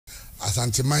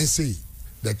Asanteman say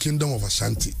the kingdom of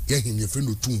Ashanti. Yeah, him your friend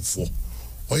Otumfo.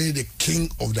 Or the king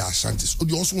of the Ashantis. Or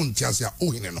you also want to say,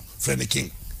 oh, you know, friend the king.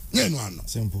 Yeah, no.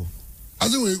 Simple.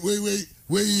 As in,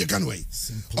 wait, you can wait.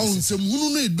 Oh, some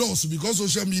who need doors because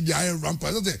social media are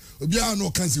rampant. I say, Obia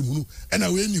no can see who, and I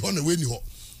win you on the way you ho.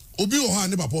 Obi Oha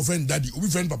never papa friend daddy, Obi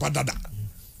friend papa dada.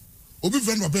 Obi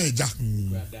friend papa eja.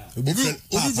 Obi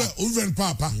friend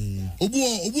papa.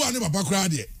 Obu ane papa cry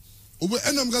there. Obi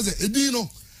enam ka say edino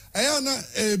ayana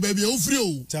baby o free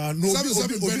o. No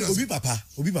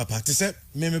Obi papa. Te say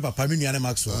me papa me nuane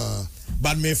Maxwell.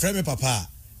 But me friend me papa.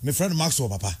 Me friend Maxwell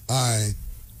papa. Aye.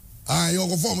 Aye, you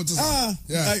go form to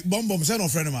yeah. Bomb say no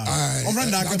friend man. On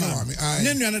friend da man.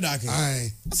 Nye nuane da ke.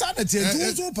 Aye. Asa na tie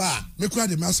tu so pa. Me cry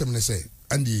the masem ne say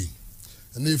Andy.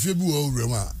 And if you go over,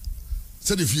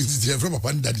 said if you see from papa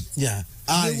and daddy. Yeah.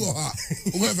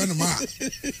 Whoever ma.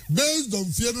 Based on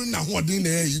fear now what in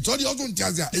there, you told you also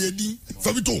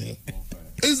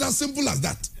it's as simple as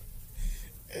that.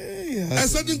 A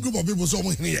certain group of people saw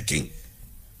me here king.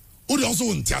 Who also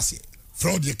want Tiasi,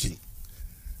 fraud the king.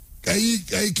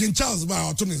 King Charles by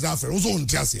our Tony's affair, also on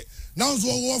Tiasi. Now so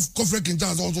of Coffee King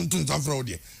Charles also to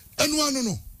fraud. And one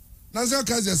no. Nazia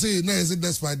Kazi say no is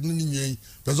despite nini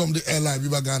because the airline we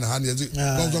began hand is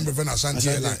don't prefer Ashanti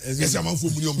airline yes am for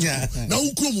million now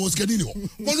ukrom was getting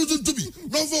one to be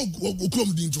no for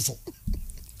ukrom din to so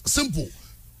simple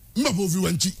mabo fi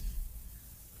wanchi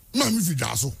ma mi fi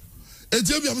daso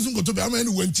etie bia me so go to be am any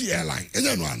wanchi airline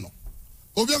enya no ano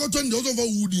obi akoto ndi also for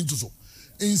wood to so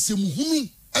ensem hunu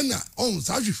ana on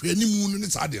sa hwehwe animu no ne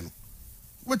sa de no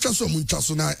we twa so mu twa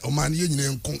so na o man ye nyina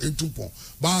enkon entumpo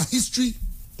but history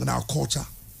and our culture,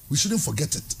 we shouldn't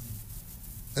forget it.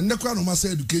 And the crown of my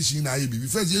education in IAB,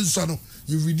 first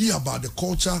you read about the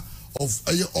culture of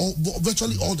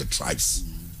virtually all the tribes.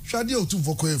 That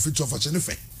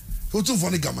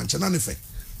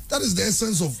is the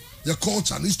essence of your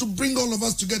culture, and it's to bring all of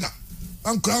us together.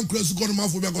 And crown crest going to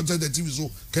mouth for me the TV so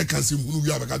can see who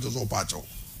we have a just all patch.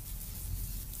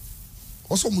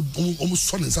 Also, almost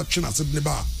son in such a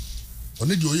never or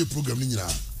need your program in your.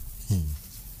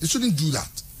 You shouldn't do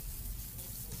that.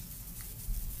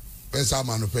 And Wednesday,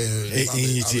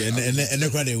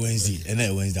 and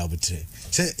Wednesday I'll be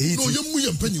no,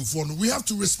 you're penny for we have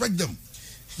to respect them.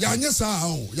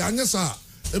 Yanyasa,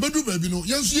 Ebedu baby, no,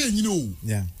 yes, you know.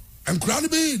 Yeah. And Cranny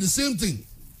Bay, the same thing.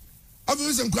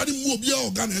 Otherwise, I'm crying more beer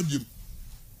or gun help you.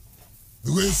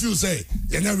 Because if you say,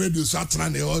 you're not ready to start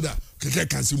trying the order,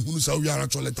 can see who's how we are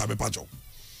actually tabe pacho.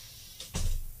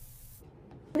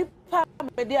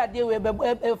 Media deal with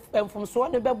from so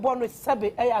on the born with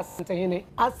Sabi Asanteman.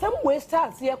 As some way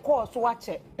starts here course watch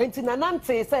it. And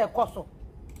Tinanante say a coso.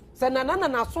 Sanana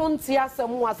na son tia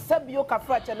some was Sabio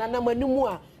Cafracha and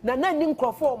Anamanumua, Nana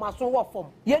Nincrofor, my so what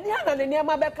form. Yeniana near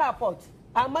my back port.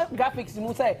 I might graphics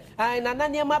you say, and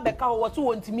Anania Mabeka was who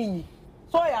want to me.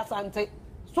 So Asante,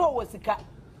 so was the cat.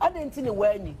 I didn't see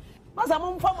where any. Mas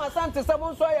among from Asante,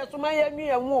 someone saw you to my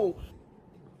near wall.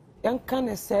 Young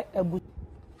can say a boot.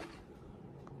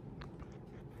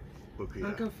 Okay.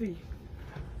 Uncle Fee.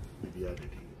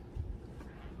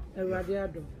 A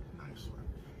radiado. Nice one.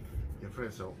 Your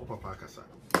friends are Upper Parkasa.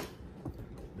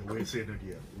 The way you say that,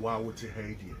 why would you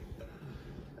hate you?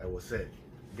 I was said,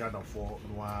 Ghana for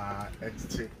Noir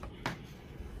XT.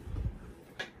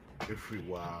 Every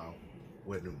while,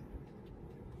 when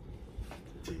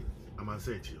I'm going to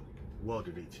say to you, what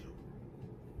did it you?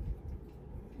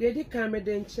 They did come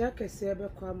and check a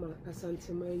saber comma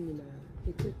Asanteman.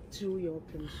 It to your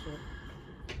pencil.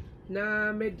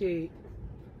 Na me de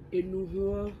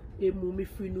enuho emumi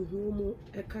finuho mu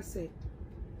ekase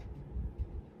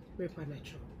me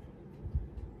panacho.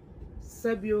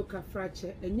 Sabio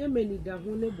kafrache enye meni da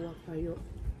ho ne boapayo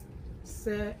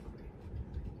se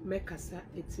mekasa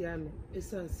etiano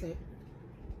esan se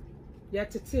ya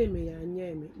tete me ya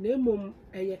anye me na emom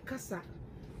eye kasa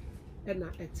e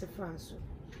na etefa so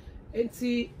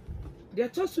enti the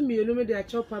Tosumi, me the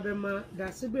chopper bema, the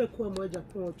Sibe Quamo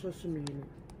Japan Tosumi.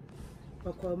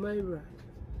 Paquamaira.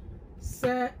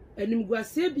 Sir, and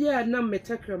Mguasibia nam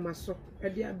metakra maso, a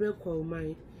dear Belco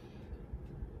mine.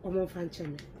 Omo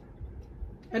Fanchame.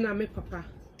 And I make papa.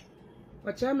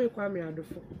 What I make Kwame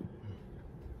Adofo.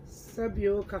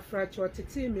 Sabio Cafracho,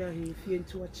 Titimia, he feared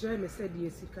to watch them, said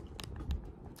Yesica.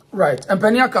 Right, and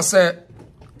Peniaka said,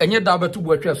 and yet Dabba to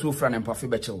work your Sufran and Puffy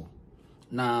Betchel.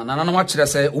 Na nana wachira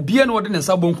say obia na ode ne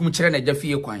nsa bonkum kire na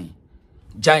jafie kwan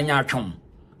gyan nya atwom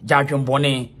jadwen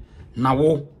bone na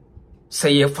wo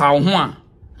say ye fa wo ho a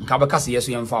nka beka se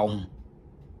yeso ye mfa wo ho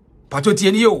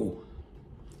patotie ni yo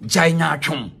gyan nya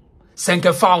atwom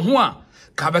senke fa wo ho a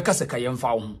ka beka se ka ye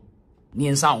mfa wo ho ni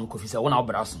nsa wo kofi se wo na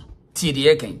obra so tie de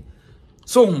ye kan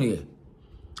So hune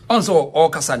onso all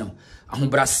kasa no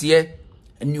ahobrase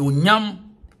ni onyam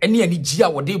ene ani gia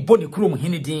wode boni krom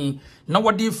hene din na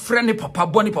wode frɛ ne papa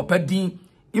boni papa din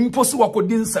imposi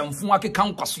wakodi nsamfu akeka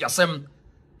nkwaso yasem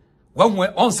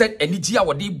wanwe on said ani gia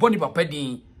wode boni papa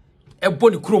din e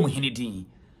boni krom hene din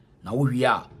na wo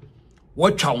wia wo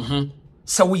twa ho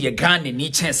se wo ye Ghana ni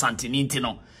chen santini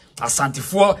ntino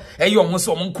asantefo eyo mo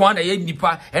so mo nko na ye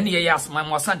nipa ene ye asman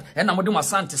mo asante ena mo de mo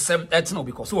asante sem etino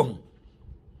because wo hu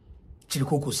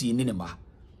chirikoko si ni ne ma.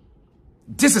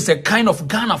 This is a kind of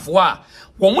Ghana for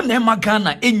wo na ma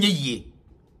Ghana enye yie.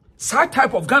 That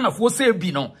type of Ghana for say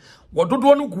bi no wo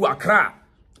dodo no gu Accra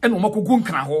ena mo kogu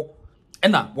nkran ho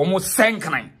ena wo mo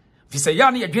senkran fi se ya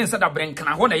na ye dwen se da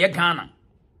brenkran ho na ye Ghana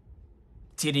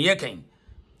ti de ye kan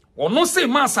ono se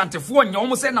ma asantefo nya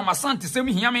wo se na masante sem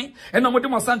hiame ena mo de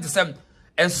mo asante sem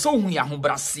enso hu ya ho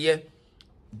brase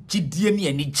gidie ne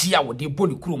ani gia wo de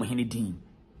boni kurom hene din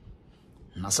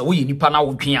na sa wo yi nipa na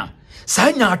wo twen a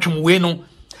sa nya atwem we no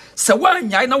sa wa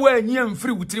nya na wa anyi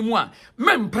amfiri wutiri mu a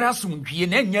mempra asomdwie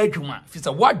na nya adwuma fi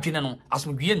sa wa dwene no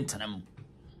asomdwie ntanam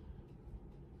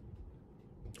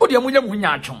odi amunya mu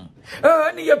nya atwem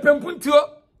ni ye pempuntuo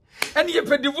ani ye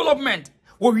pe development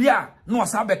wo wi a no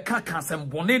asa be kaka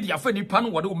sembone dia fa nipa no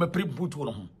wo de wo mepre mpuntuo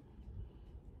no ho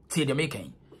tie de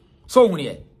mekan so hu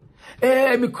ne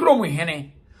mi krom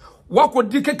hene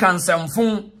wakodi ke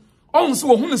kansamfon onso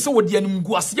wo hunu se wo de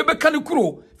animgu ase ye beka ne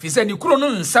kuro fi se ne kuro no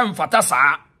nsam fata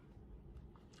saa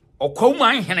okwom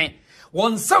anhene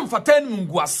won nsam fata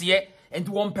animgu ase enti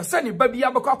won pese ne ba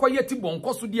bia bekwa akoye ti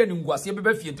bonkoso de animgu ase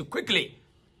beba fie enti quickly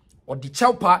odi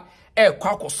chawpa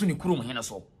kwa akoso ne kuro hene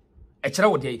so ekere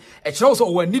wo de ekere wo so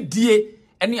wo ani die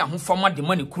ene ahofama de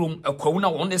mane kuro akwawu na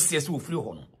won de siese wo firi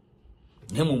ho no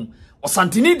nemum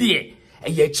osantini die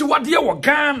eye chiwade wo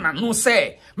Ghana no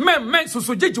se men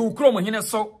soso jeje wo kuro hene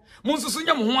so Monsusu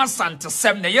nya mo ho asante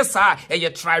sem na yesa eye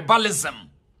tribalism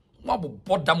mo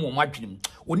boboda mo madwenem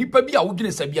onipa bi a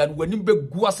wodwene sabia no wani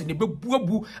begu ase ne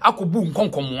bebuabu akobu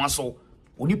nkonkomo aso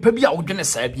onipa bi a wodwene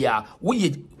sabia wo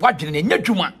ye wadwene nya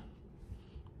dwuma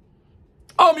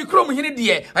mikro mo hene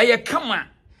de eye kama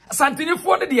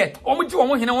asantenefo de de omugye wo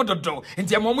mo hene wo dodo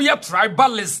enti mo ye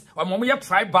tribalist mo ye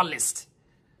tribalist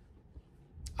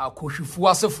akohwifo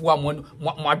asefo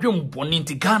mo adwem boni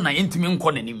enti Ghana entimi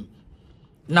nko nanim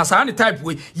na saa ne type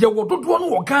we ye wododo no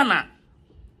wo Ghana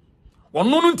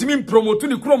wono no ntimi promote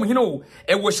ni krom hene o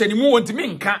e wo hyanimu wo ntimi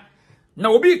nka na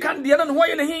obi kan de na ho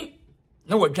ye ne hi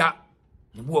na wadwa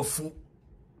ne bo afu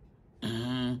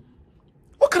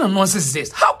what kind of nonsense is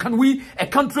this? How can we, a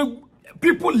country,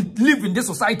 people live in this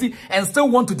society and still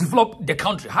want to develop the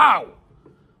country? How?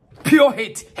 Pure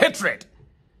hate, hatred.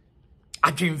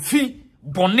 Ajinfi,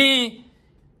 boni,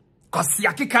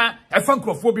 kasiakika,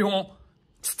 efankrofobia.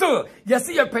 Still,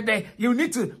 you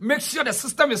need to make sure the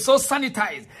system is so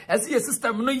sanitized. As the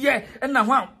system, no, yeah, and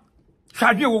now,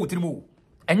 Shadia will remove.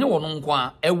 And you won't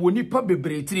go, and when you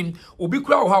probably trim, will be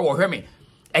crowd how or hemi.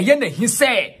 And yet he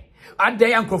said,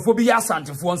 Ade akufo-addo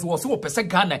Asantefo so wo pese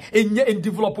Ghana en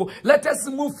develop. Let us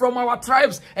move from our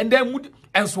tribes and then move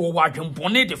and so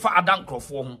wadwempone de fa adan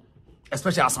akufo ho,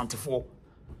 especially Asantefo.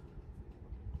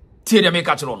 Tie de make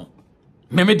achiro no.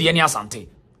 Meme de ni Asante.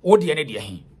 O de ne de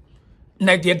hin.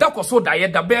 Na de da koso da ye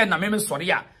da be na meme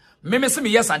sori a. Meme se me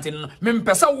Asante no. Meme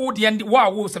pesa wo de wa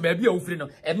wo se ba bia wo firi no.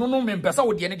 Eno no meme pesa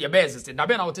wo de ne de be exist. Da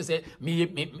be na wo te se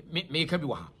me ka bi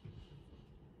wa ha.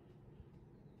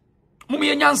 Mumma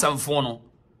ye nyansamfo no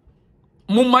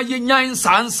mumma ye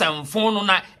nyansamfo no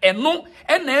na eno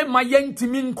ena ema ye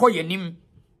ntimi nko yenim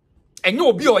enye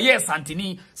obi o ye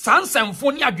santini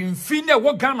sansamfo ni adwemfi na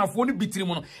wo Ghanafo no bitiri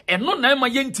mu no eno na ema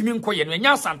ye ntimi nko yenim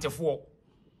enya asantefo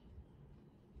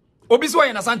obi so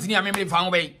ye na santini a me fa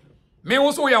ho bai me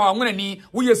wo so ye wa nwonani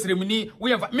wo ye siremuni wo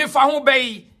ye me fa ho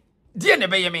bai die ne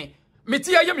be ye me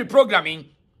tie ye me programming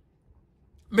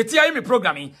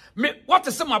me what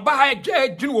is my ba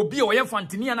dwene obi o ye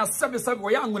fantini na sebe o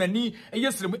ye anwonani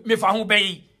yesire me fa ho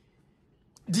bai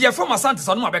de ye from Asante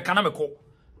so no abeka na me ko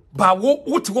ba wo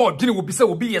wuti wo dwene obi se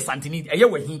obi ye santini eye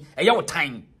wahi eye wo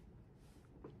time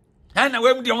ana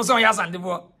we mu de mo so ya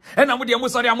Asantefo ana mu de mo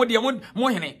so de mo de mo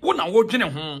hene wo na wo dwene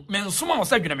ho me nsoma wo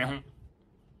sa dwene me ho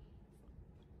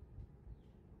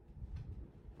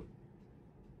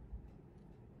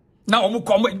na omu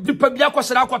ko dipa bia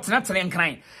kwhyira akwotena tere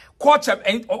nkran culture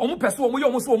omu pese omu ye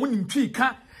omu so omu ntwi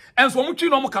ka enso omu twi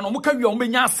no omu ka no omu ka wi omu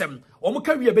benya asem omu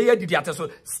ka wi be ye didi ateso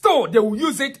still they will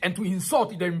use it and to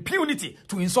insult the impunity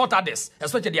to insult others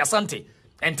especially the Asante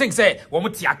and think say omu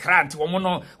ti Accra nti omu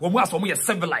no omu aso omu ye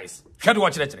civilized hwede wo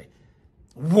kire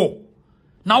wo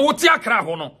na wo ti Accra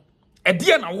ho no e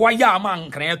de na wo ya ama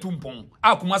nkran atumpon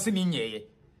akuma se ni nyeye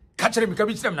Catcher me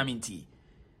cabbage them na minti.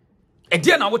 A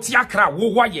dear now what Yakra,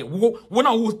 wo ye, wo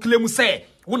na wo claim say,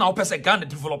 wo na opese Ghana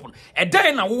development. A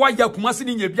day na wo ya kumasi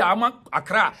ni yebia ama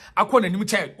Accra, akwa na nimu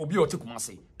che obi o te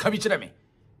kumasi. Cabbage them.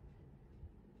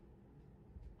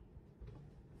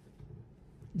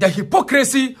 The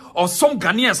hypocrisy of some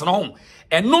Ghanaians no,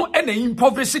 and no any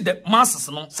impoverish the masses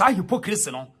no, sa hypocrisy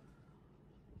no.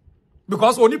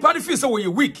 Because only party feel so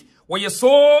you're weak, when you're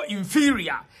so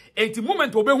inferior. At the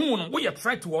moment obe hu no, we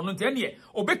try to on the end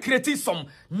obe create some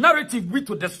narrative with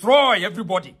to destroy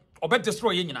everybody, obe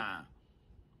destroy you na.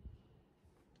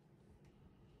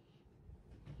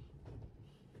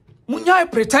 Munya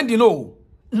pretending no,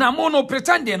 na mono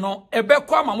pretending no, ebe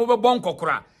kwa ma mo be bon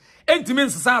kokora. Entimen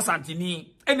sasa asantini,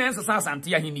 ene sasa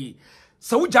asanti ahini.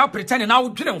 So we just pretend now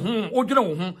dwene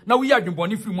ho, na we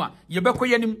adwemboni firi mu a ye be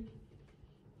koyanim.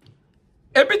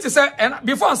 Ebi te say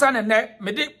before san na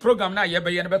me di program na ye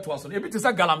be ye na beto aso. Ebi te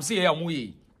say galamse ye amu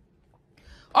yi.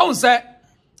 On say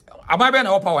ababe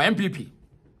na opa wa MPP.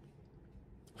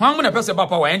 Hwan mu na pese ba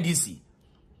pa wa NDC.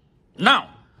 Now,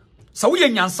 so we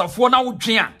nyansafo na wo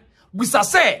dwen a, bisa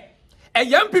say e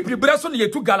MPP breso na ye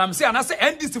tu galamse ana say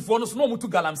NDC fo no so no mu tu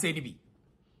galamse ni bi.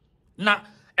 Na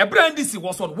NDC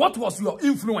was on. What was your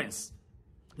influence?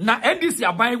 Now NDC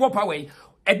are buying what power?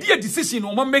 A dear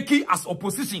decision we make it as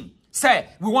opposition. Say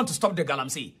we want to stop the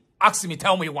galamsey. Ask me,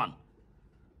 tell me one.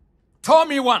 Tell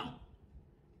me one.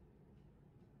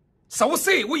 So we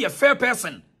say we a fair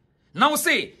person. Now we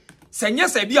say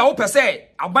yes, be a open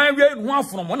say I buy one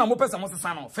from one more person wants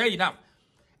to fair enough.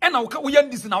 And now we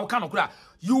NDC now kind of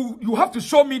you have to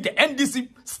show me the NDC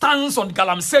stance on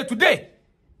galamsey today.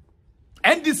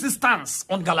 NDC stance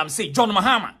on galamsey. John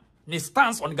Mahama, ne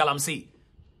stance on galamsey.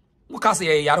 Muka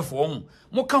say yare for on.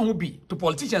 Muka who be to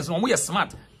politicians no we are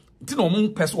smart. Ntino mu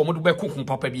person wo do be kokun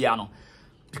papa bia no.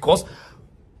 Because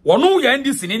wonu ya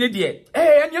NDC ne de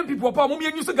any people pa mo me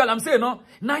use galamsey no.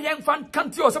 Na yen fan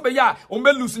kanti o se be ya o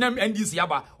be lose na NDC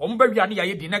aba. O be wi ane ya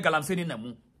ye di na galamsey ni na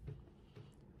mu.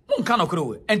 Munka no kro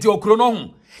we. Enti okro no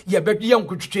ho. Ye be ye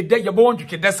nkotwetwe de ye bo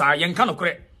ntwetwe de sa ye nka no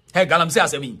kre. Hey galamsey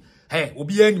asemi. Hey,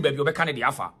 obi ani baby obe kan de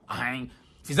afa. Ahan.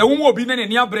 Fi se wo obi ne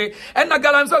ne abre. En na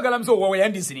galamsey wo we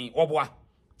NDC ni oboa.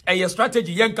 Eye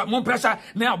strategy yen ka mon pressure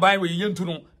na aban we yentu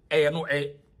no no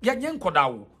yen koda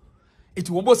wo.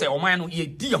 Iti wo bo se o man no ye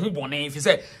di ye ho bone fi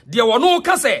se de wo no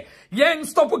ka se yen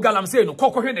stop galamsey no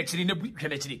kokohwe na chiri na hwe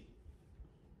na chiri.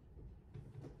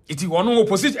 Iti wo no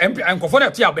opposition MP enkofo na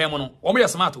tia aban mo no. Wo me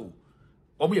smart o.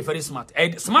 Wo me very smart.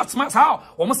 Smart how?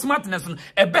 Wo me smartness no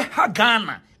ebe ha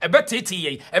Ghana. Ebe tete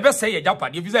ye ebe say ye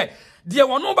japa de fi say de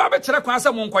wono ba be kire kwan se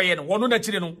mo nkoye no wono na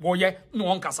kire no wo ye no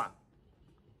won kasa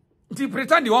nti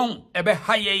pretend won ebe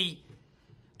haye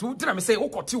tu tira me say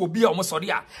ukote obi a o mo sori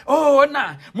a oh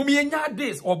na mo me nya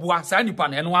this oboa sa nipa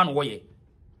na eno anu wo ye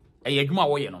eye adwuma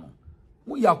wo ye no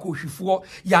mo ya ko hwifo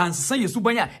ya ansesa yesu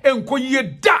banya enkoye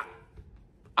da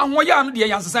ahoye anu de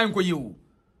ya ansesa enkoye o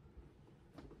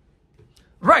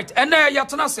right and ya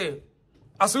tena say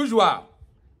as usual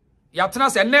Yatena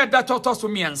se ne da toto so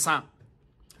miensa.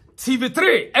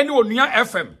 TV3 any Onua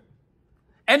FM.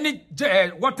 Any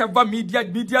whatever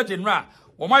media general.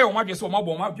 Oma yo ma so ma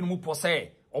bo ma dwenu mu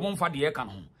pose. Omo mfa de ye ka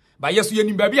no. Ba yeso ye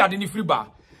nim ba bi ade ni free ba.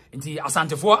 Nti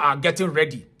Asantefo are getting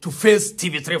ready to face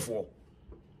TV3 for.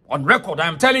 On record I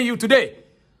am telling you today.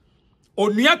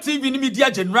 Onua TV ni media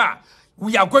general,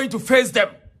 we are going to face them.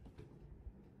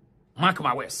 Mark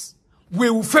my words. We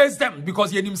will face them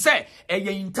because ye nim say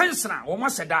ye intentional. Oma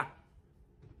seda.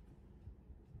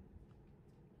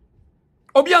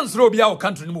 Obiansro obia o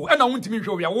country ni mu e na wontimi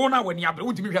hwe obia wo na wani abre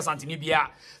wontimi hwe santini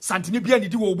bia ni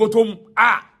di wo botom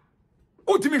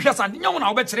wontimi hwe santini nya wo na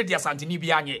wo be kire dia santini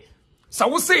bia anye sa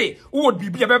wo say wo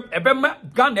bibia ebe ma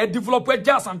Ghana develop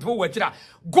agya santefo wo akira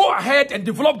go ahead and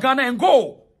develop Ghana and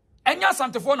go enya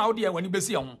santefo na wo de wani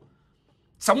besi ho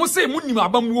sa mo say munim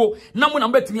abamuo na mo na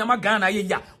betimi ama Ghana ye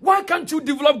ya why can't you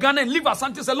develop Ghana and leave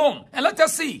Asante alone and let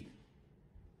us see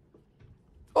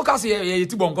o ka say ye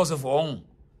ti bon cause for on.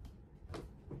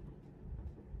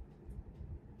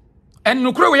 And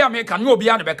no crow we make no be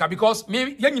an beka because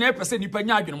me yen person nipa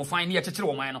nya adwene mo fan ne chekere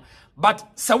wo man no but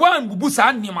se wan bubu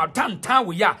sa nim atantan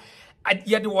we ya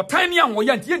ye de wo tan ne an wo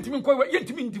ya ntimi nko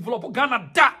yentimi develop Ghana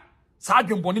da sa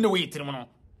adwemboni ne we yitiri mo no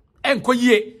enko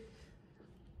yie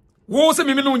wo se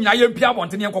me no nya ye mpia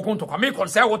bonte ne enko konto kwa me kon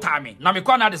say wo time na me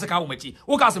kwa na de se ka wo machi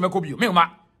wo ka se me ko bio me ma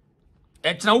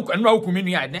e tena wo nwa wo kumi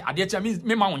nua ade cha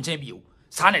me ma wo nchen bio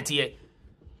sa na tie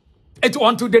it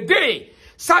until the day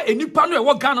sa enipa no e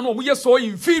wo Ghana no mo ye so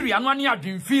inferior no ane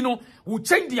adwemfi no will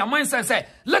change their mindset say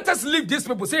let us leave these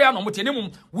people say no mo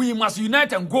tenemu we must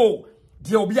unite and go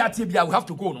the obiati bia we have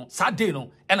to go no sa day no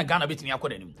and Ghana betimi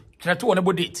akoda nim Treto on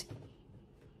a date.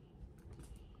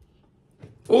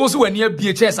 Also, when near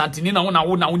BHS Antonina, una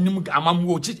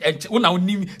amamu, una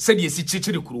unim said yes,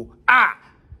 chichikuru. Ah,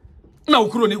 no,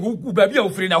 Kuroni, who baby a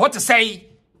friend, what to say?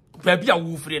 Baby a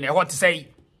woo friend, what to say?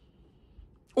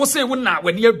 O say when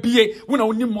near BA, when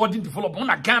only modern development, on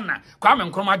a Ghana, come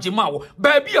and Chroma Jimao,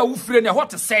 baby a woo friend, what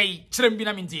to say?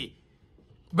 Chirembina Minty.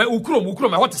 But Ukrom,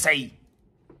 what to say?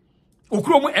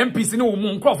 Ukrom MPs no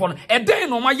microphone, a day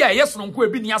no my yes, no could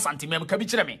be near Asanteman,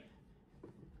 Cabichemi.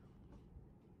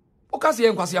 Okasi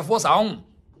enkwasi force ahun.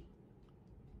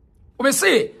 O me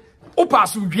say, o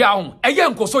pasu dua ahun, eye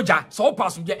enko soja, so o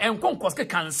pasu dua enko nkoske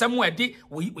kansem e de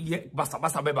we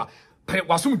basa beba. Pre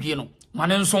wasum due no,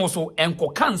 mane nso so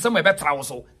enko kansem e betra wo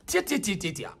so.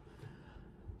 Titia.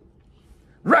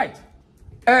 Right.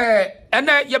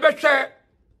 Ene ye behwe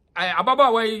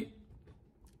ababa wai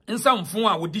nsamfo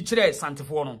a wodi kire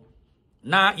santefo no.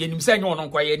 Na yenim se enyo no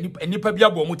nkwa ye nipa bia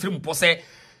bo mo tirim po se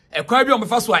ekwa bi o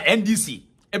mefa so a NDC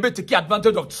able to take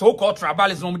advantage of so-called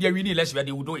tribalism. They winning election,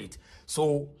 they will do it.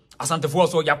 So, Asantefo,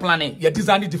 so you're planning, you're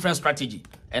designing different strategy,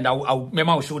 and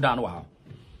I'll show down how.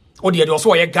 Oh, dear,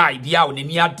 also a guy, the out in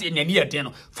the near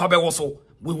ten. Faber also,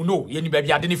 we will know. You need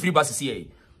any free buses here.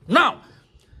 Now,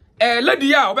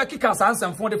 lady, I'll be kicking us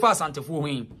and 44 Asantefo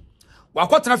win. Well,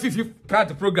 quarter 50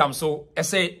 part program, so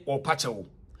essay or patcho.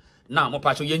 Now, more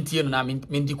patcho yenti and I mean,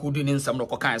 Mindy couldn't in some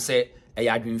local kind say a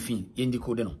yard in fee, Yendi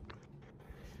couldn't.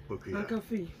 Okay.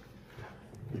 Akafi.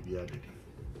 Maybe I did.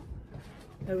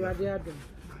 Eradiado.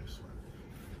 Nice one.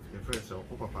 Your friends are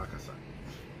Papa Kasa.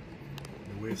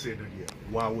 The way say that here,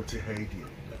 why would you hate you?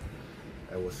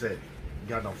 I was said,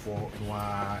 Ghana for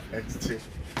Noir XT.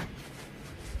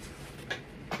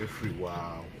 Every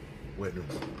wow, when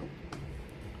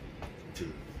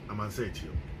I'm going to say to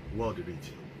you, what did it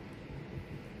you?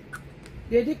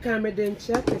 Yedi kameden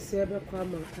chia kese ebe kwa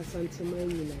ma Asanteman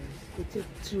nyina. It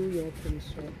 2 years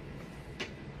so.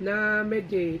 Na me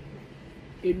de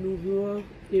enuhuo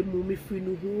emumi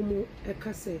finuhuo mu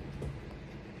ekase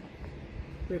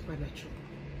me panacho.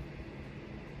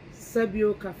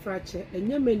 Sabio kafrache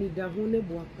enyameni da ho ne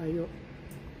boapayo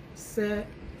se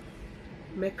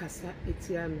mekasa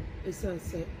etiano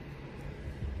esanse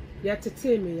ya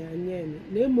tete me ya nyeme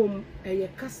na emom eye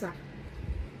kasa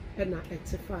ena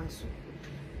etefa so.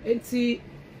 Enti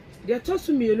dia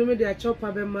tosu mienu me dia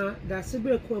chopa bema da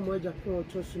sebe ko mo Japan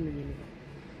tosu mienu.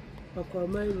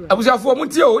 Okoma iru. Abusafo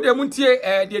muntie o de muntie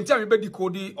de ntia me bedi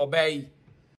kodi obey.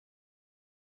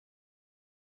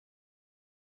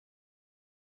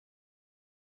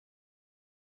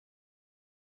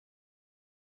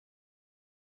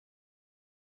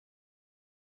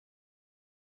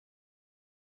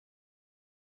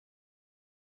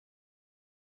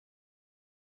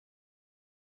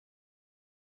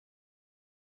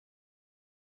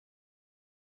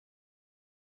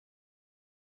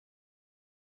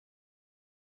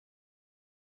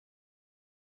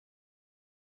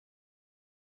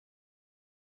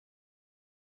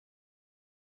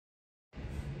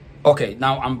 Okay,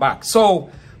 now I'm back.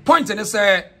 So, point in is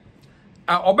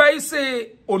obey say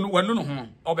Onua no ho,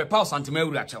 obey pa Asanteman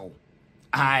wura chewo.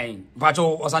 Ai,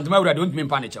 bacho Asanteman wura don't mean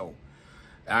panic chewo.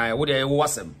 Ai, wo dey wo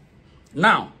wasem.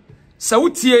 Now, se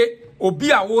wutie obi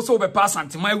a wo so obey pa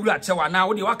Asanteman wura chewo na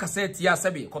wo dey waka say tia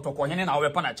sebe kotoko hene na obey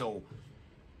pa na chewo.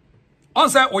 On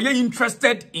say oye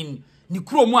interested in ni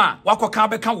krom a wakoka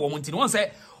beka wo monti. On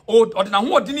say o de na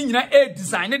ho odi ni nyina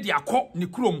design de akọ ni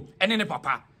krom ene ne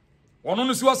papa. Ono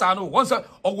no siwa sa no once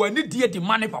owani die de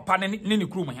mane papa ne ne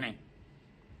krum hene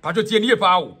pajo tie nie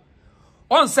pa wo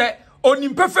onse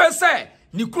onimpefe se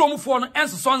ni kromfo no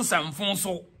enso nsamfo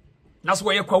so na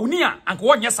so ye kwawuni a anka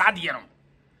wonye sa de no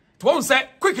to onse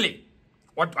quickly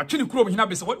what atwini krom hina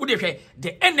be se wo de hwe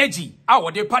the energy a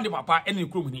wo de pa ne papa ene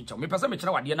krom hin chaw me pese me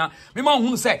kire wade na me ma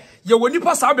hunu se ye woni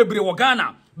pa sa bebre wo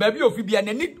Ghana ba bi ofi bia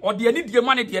nani ode ani die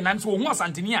mane de na nso ho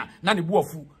Asanteni a na ne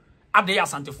buafu ade ya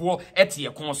Asantefo etie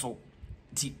kon so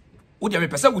ti o de me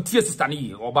pese wo tie sister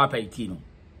ni oba pa iti no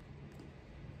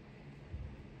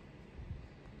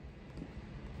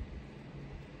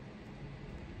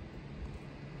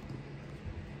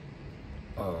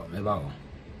oh me ba o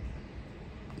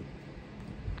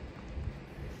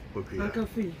Okay.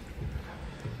 Akafi.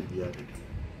 Yeah, did.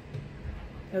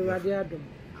 Eradiado.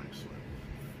 Nice one.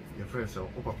 Your friends are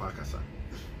Papa Kasa.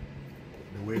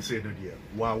 The way say that here,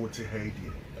 why would you hate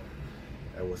you?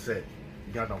 I was said,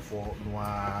 Ghana for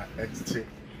Noir XT.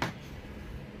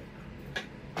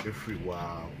 Every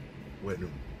wow, when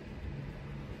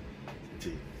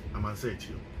I'm going to say to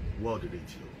you, what did it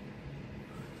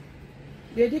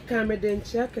you? Yedi kameden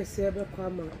chia kese ebe kwa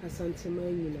ma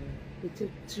Asanteman nyina.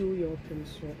 It 2 years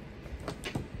so.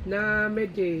 na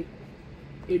mede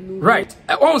enu right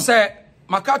won say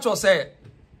makacho say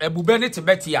ebube ne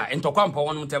tibetia ntokwa mpa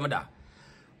won ntemda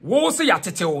wo se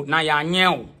yatetew na ya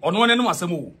anyew ono ne no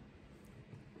asem wo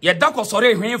ye da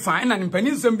kosore hwen fa na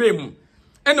mpani nsem be mu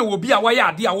ena wo bi a waye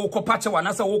ade a wo kopache wa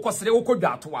na se wo kosere wo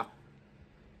kodwatoa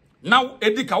now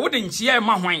edika wo de nchia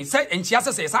ma hwan se nchia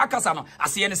se sa akasa no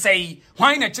ase ne sei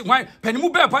hwan na hwan panimu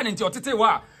be pa ne nti otete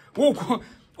wa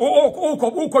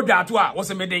wo kodwatoa wo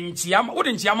se me de nchia wo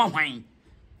de nchia ma hwan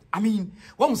I mean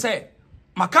won say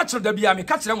makacho da bia me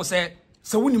kachire mo se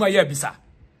wunima ya bisa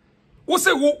wo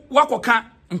se wo wakoka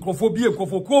nkrofo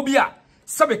bia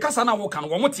sebe kasa na wo kan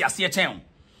wo mote ase chen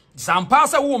sampa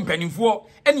sa wo mpanimfo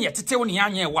ene yetetew ne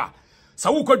anye wa sa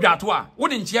wo kodwato a wo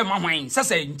de nchie ma hwan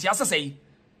sese ntia sese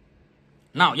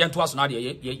now yento aso na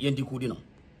de yendi kudi no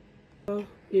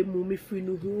emu mi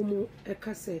finu hu mu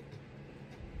ekase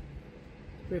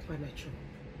repanacho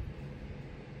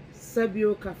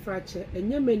sabio kafrache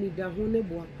enyemeni da hu ne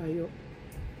boapayo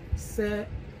se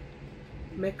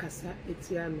mekasa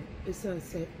etiano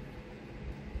esanse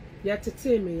ya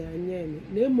tete me ya nyemi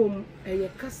na emom eye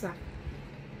kasa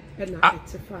ena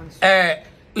etefa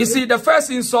you see the first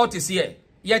insult is here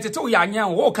ya tete ya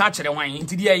nyan wo ka kire wan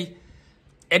ntidi ai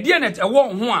edie na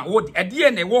ewo ho a wo edie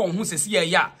na ewo ho sesi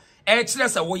ya kire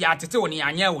se wo ya tete wo ne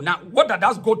ya nyan wo na what does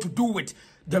that got to do with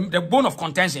the bone of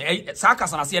contention sa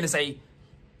kasa na se ne say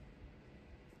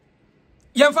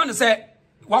yemfa ne say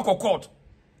wako court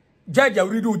judge you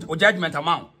read the judgment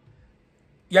amount.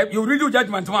 You read the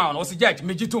judgment amount. Or judge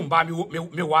me jitumba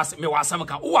me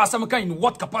wasamaka. Who wasamaka in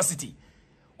what capacity?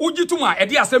 Ujituma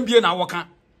edi assembly na waka.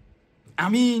 I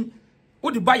mean,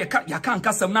 who the buy ya can't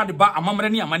custom na the bar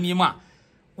amamreni amanima.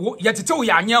 Yet to tell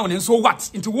ya nya and so what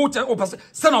into water or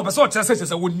son of a sort of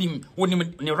says wouldn't him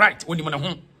right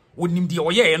wouldn't him the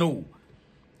oye no.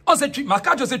 Also treat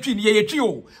Makajo se tree ye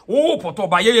trio. Oh poto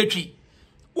by ye tree.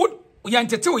 Yan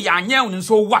tete ya anya un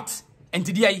so what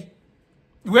enti ai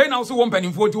we na so won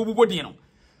panimfo ti obobodi no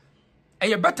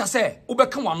e better say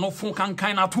obeka wano fon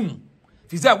kankan na tum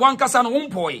fi say wan kasa no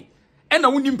wompoi e na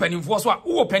woni panimfo so a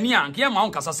wo pani a nke ma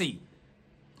won kasa sei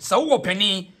sa wo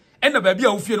pani e na ba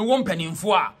bia wo fie no won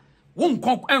panimfo a won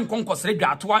konkosre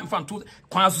dwato infanto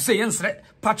kwan so sei yensre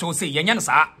pacho sei yenye ne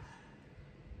saa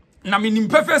na minim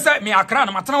pefe say me akra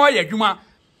na matana wa ya adwuma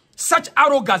such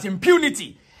arrogance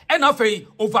impunity and afei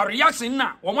overreaction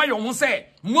na woma yo say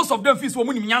most of them fees wo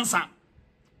munim nyansa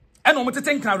and wo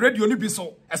motete nkan radio ni bi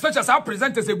so especially as our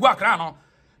presenters egu akra no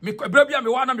me bra bia me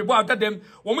wa na me bo adadem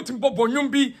wo mutim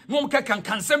bobonwum bi no mka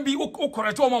kankansem bi o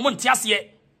correct wo mo ntiase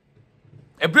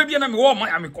e bra bia na me wo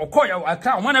ma me kokoya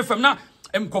akra wo na fam na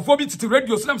mkofo bi titi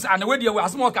radio so na say ana we dia we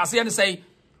asmo ka say ne say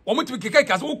wo mutim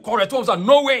kekeka so correct wo so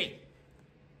no way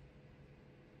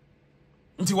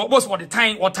until what was for the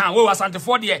time or time we was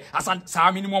for the as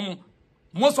minimum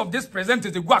most of these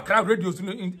presenters they go across radio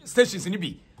stations in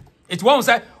be it won't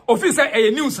say officer a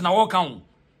news na walk on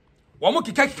one more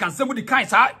kika can somebody kind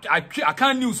I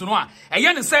can't news no e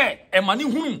yen say e mani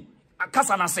hunu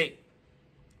akasa na say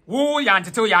wo ya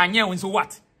ntete ya anya so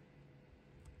what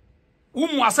wo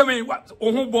mu aseme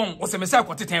ohun bon o se me say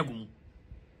kwoteten gum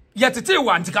yetete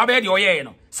wa ntika be de oye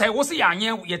no say wo se ya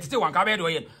anya yetete wa nka be de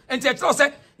oye enti e tell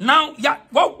say now ya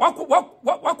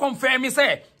what confirm me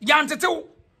say ya ntete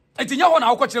entinya ho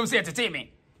na akọ kire say tete me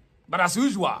but as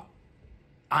usual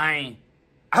I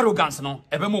arrogance no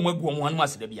ebe mo magu mo anu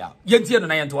asida bia yentie no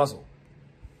na yento aso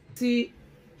ti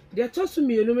de tosu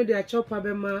mienu me de achopa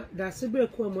be ma da se be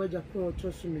ko mo Japan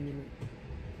tosu mienu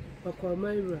akọ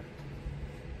maira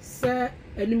se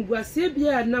animguase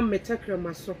bia na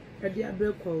metakrama so e de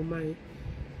abe ko man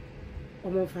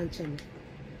omo fancheme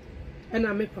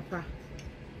ena me papa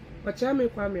wacha me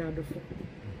kwa me adofo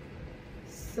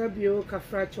sabio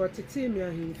kafracho tete me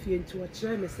ahemfie nti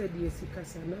wacha me se de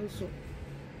esikasa nanso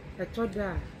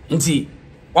etoda nti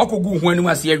wakogu hu anu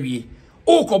ase awie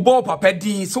o ko bo papa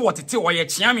din so wotete oye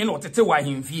chia me na wotete wa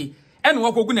ahemfie ena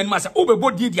wakogu nanu ase o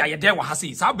bebo din dia ye de wa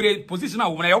hase sa bre position a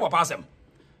wo na ye papa asem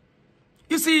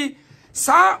you see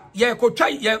sa ye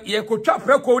kotwa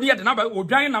preko ni de na ba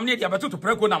odwan nam ne de abetoto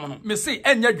preko nam no me se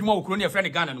enya adwuma okro ne afre ne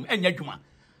Ghana no enya adwuma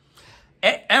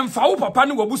emfa wo papa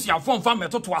ne wabusuafo mfa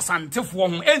metoto asantefo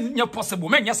ho enya possible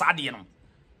menya sa de no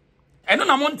eno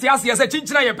na monte ase ye se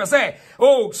chinchira ye pese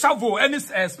oh shovel any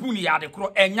spoon ya de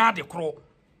kro enya de kro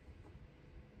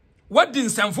wadi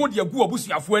nsamfo de agu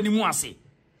wabusuafo animu ase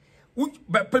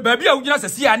ba bia wugina se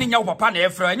sia ne nya wo papa na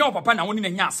efra enya wo papa na woni na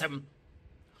nya asem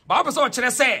ba pese o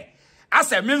kire se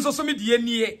ase me nso so me de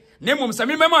anie na mom se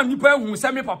me mema nipa hu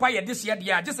se me papa ye de se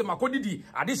de a je se makodidi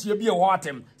ade se bi e ho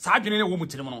atem sa adwene ne wo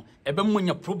mutirim no ebe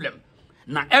munya problem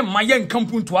na emma ye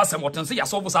nkampu nto asem woten se ya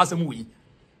solve sa asem wi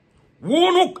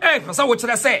wo no pesa wo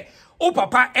kire se o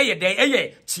papa eye de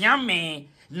eye chiame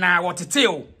na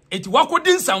woteteo eti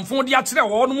wakodi nsamfo de akire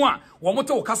wo no a wo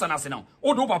mote wo kasa na se no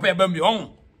o do papa e ba mi on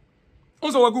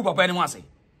unso wagu papa ni mu ase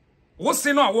wo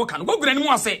se no a wo ka no gogura ni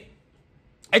mu ase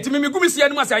eti mimi gumisi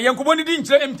ani mu ase ayenkobo ni di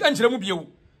nkyere mu biewu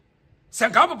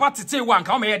senka papa tete wa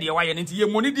nka o me ye de wa ye nti ye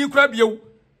moni di kura biewu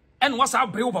en wasa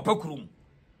abre wo papa kurum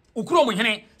ukuro mu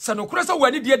hene se no kura se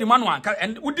wani die de manu anka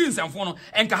udi nsamfo no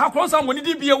enka ha kro nsa moni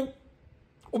di biewu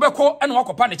ubeko en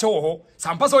wakopa ne che wo ho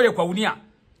sampa se ye kwawuni a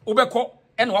ubeko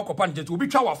en wakopa ne je obi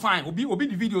twa wa fine obi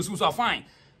di video so fine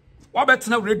wa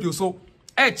betena radio so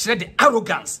e kire the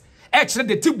arrogance e kire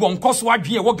the tibonko so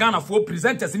adwen e wo Ghana for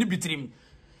presenters ni bitrim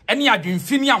ene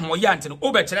adwenfini ahoye ante no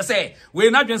obe kire se we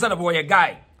na adwen se da bo ye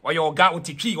guy oye oga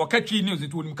otitwi okatwi news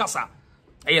to onim kasa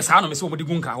e ye sa no me se wo di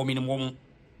gunka ho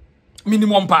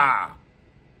minimum pa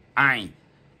ai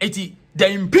eti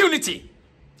the impunity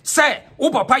say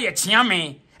o papa ye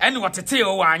chiame ene wotete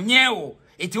o anye o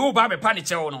eti o ba be pa ne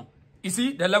che o no you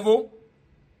see the level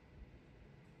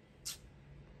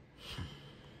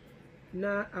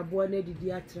na aboa na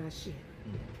didi atrahye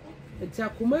enti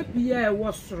akoma bia e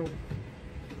wosoro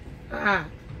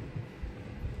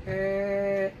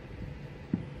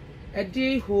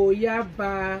edi ho ya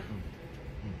ba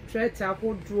threat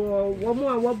akodo wo mo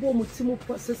a wabo mu timu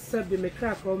sesa be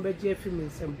mekra ka on be je fi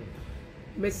mensem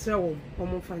mesra wo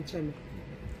mo fa ncheme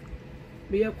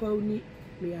me yakwa uni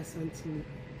me Asanteman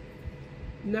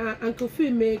na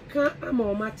ankofi me ka ama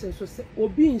o maten so se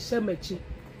obi nhye machi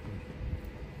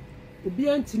obi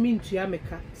antimi ntua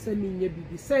meka se menye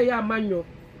bibi se ya amanyo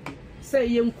se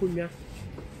ye nkonwa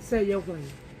se ye hwan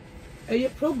eye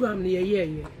program ne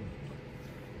ye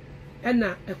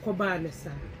ena ekoba ne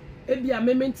sa ebi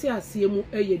amementi ase mu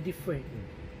eye different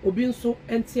obi nso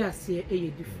enti ase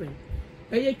eye different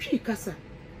eye twi kasa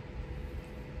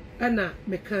ena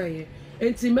meka ye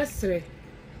enti mesre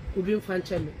obi mfa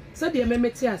ncheme se de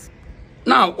mementi ase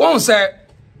now won say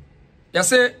ya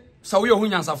say so we hu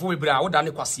nyansafo bebra wo da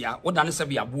ne kwasea wo da ne se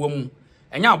bia boa mu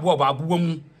enya aboa ba aboa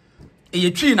mu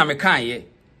eye twi na meka ye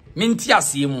menti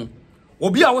ase mu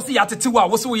obi a wo se ya tetewa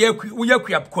wo se wo ye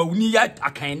kwawuni ya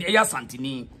akan ya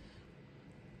santini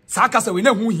saka se we na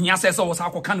hu hia se wo sa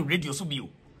akoka no radio so bio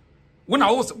wo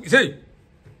na wo say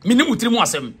minimu tiri mu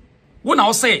asem wo na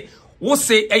wo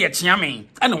se eye chiame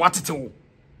ene watetewo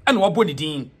ene wabo ni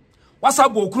din wasa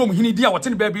bo okuro mu hini di a wote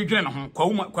ne ba bi dwene no ho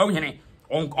kwawu hene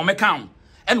on meka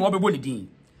ene wobebo ni din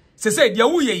se se dia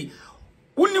wo ye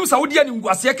wonim sa wo dia ni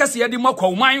nguase kase ye di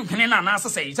makwawu man hene na na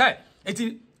asese se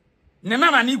eti ne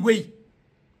nana ni gwei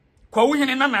kwawu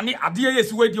hene nana ni ade ye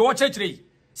si we di wo chechire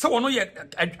se wono ye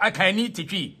akani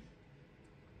tetwi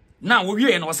na wo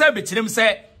wie no se be kirem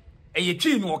se eye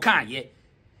twi no ka ye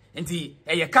enti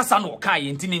eye kasa no ka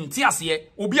ye enti ne nti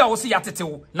ase obi a wo se ya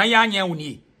tetewo na ya anya wo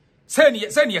ni se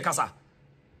ne ye kasa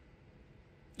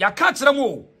ya ka kirem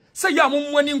o se ya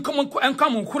momwani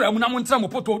nkam nkura mu na montra mo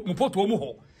poto mu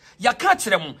ho ya ka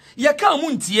kirem ya ka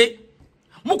mu ntie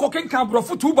mo kokenka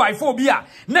brofo 2x4 bi a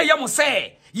na ye mo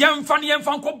se yemfa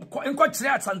nko kire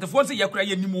asantefo se yakura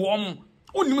ye nimu wo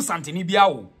onnim santeni bia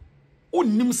wo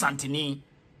onnim santeni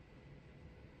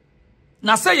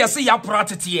na se yesi ya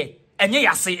pratete enye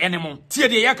yase enemo tie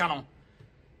de ye ka no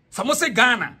samo se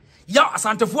Ghana ya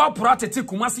asantefo apratete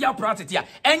kumase ya pratete a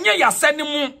enye yase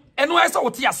nemu eno ese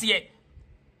wote yase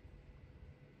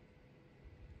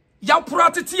ya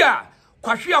pratete a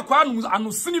kwahwe akwa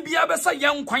anusini bia be se ye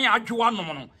nkwan adwewa nom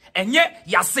no enye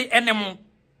yase enemo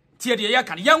tie de ye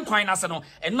ka ye nkwan na se no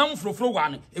enam frofro wa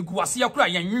no eguase yakura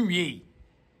ye nwie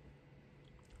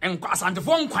enko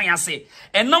asantefo nkwan ase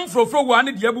enam frofro wa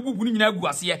ne de abububu ni nyina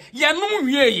aguase ye nom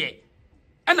wie ye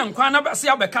ena nkwan na se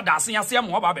abeka da ase ase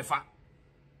mo ba befa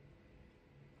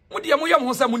mudi amoyam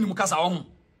ho se munim kasa wo ho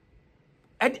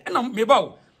ena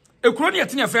mebawo ekuro ne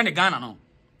yetene afre ne Ghana no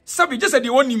sabi je se de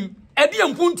wonim edi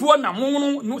ampuntuo na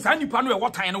mo no sa nipa no e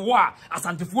wotan no wo a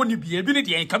asantefo ni bia ebi ne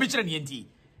de enka be kire ne enti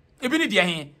ebi ne de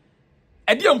he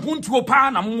edi ampuntuo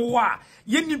pa na mo wo a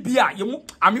ye ni bia ye mo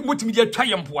motimi de atwa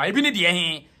ye mpoa ebi ne de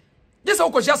he je se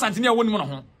wokohia santini a wonim no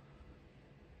ho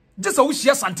je se wo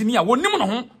hia santini a wonim no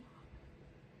ho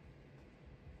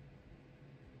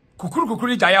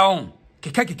kukuru jaya on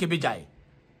keke be jai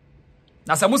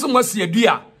na se muso mwasi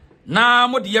adua na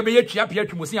mo de ye be yetwa pia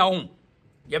twimosi a on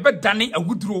ye be dane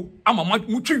awuduro ama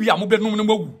mutwi a mo be num no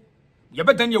mawu ye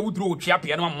be dane awuduro otwa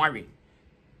pia no amwawe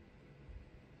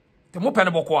te mo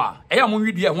pene boko a eya mo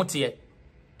wi dua ho te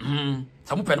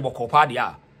sa mo pene boko pa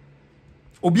dia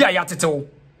obi a ya tetewo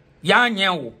ya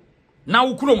anyewo na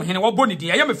wukuro mo hene wo boni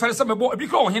dia ye me fere se mebo ebi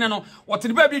kro wo hene no wote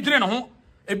ne ba bi dwene no ho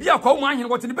ebi akwa mo ahene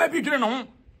wote ne ba bi dwene no ho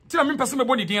tira me pese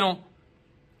mebo ni din no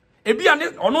ebia ne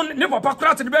ono ne papa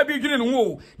kura te ne ba bi dwene no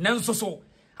wo ne nso so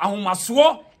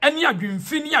ahomaso ene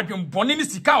adwemfi ne adwembone ne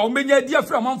sika a o menya adi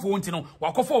afra amanfo wonti no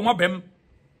wakofo o mabem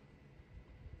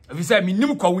afisa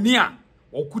minim kwawuni a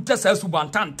okuta sa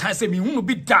subantan tan se mihunu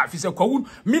bi da afisa kwawu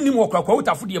minim okrakwawu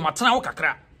tafo de matena wo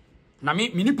kakra na mi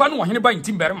nipa no wohene ba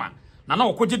ntimberma na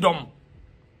okoje dom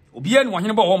obia ne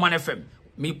wohene ba wo man fm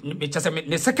me chese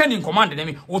ne second in command ne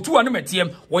mi otu ane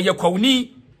matiem wo ye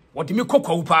kwawuni wo de mi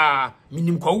kokwawu pa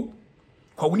minim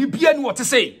kwawuni bia ni wo te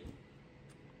sei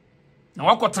na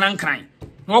wakotena nkran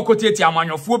na wakoteti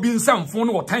amanyofo bi nsamfo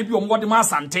no wotan bi omwode ma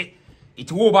asante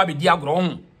iti wo ba be di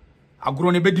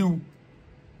agro ne bediu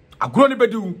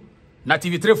na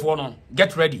TV3 for no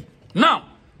get ready now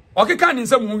okeka ni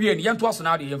nsam hu wie ni yento aso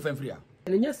na ade yemfamfiri a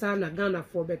enya sa na Ghana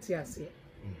for beti ase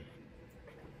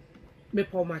me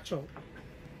pa macho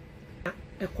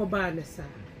ekoba ne sa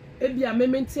ebia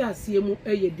mementi ase mu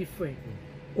eye different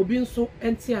obi nso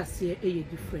enti ase eye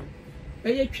different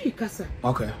eye twi kasa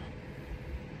okay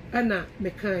ana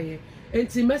mekaye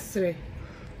enti mesre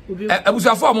obi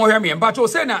abusafo amohwe me mba cho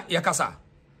se na yakasa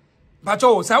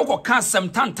Pacho, say uko can some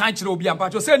tan chire obi am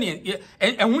pacho say ni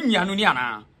ehunya no ni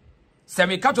ana. Say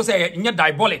me kacho say enye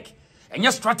diabolic,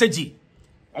 enye strategy.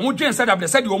 Omo dwen said that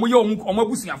said omo ye omo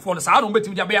abusuafo no sa no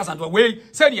betimi dia be asanto we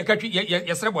say ni yakatwi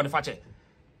ye sere bone fache.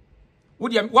 Wo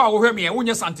dia wa wo hwe me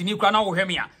wonye santini kra na wo hwe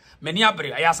me a mani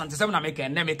abre aya santesem na me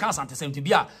ken na me kan santesem ti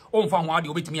bia o mfa ho ade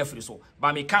obetimi afiri so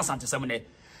ba me kan santesem ne.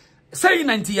 Say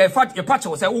 90 ye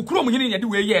pacho say ukuro mu hini ne de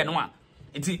we ye no a.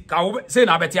 Enti ka wo say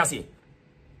na abeti ase.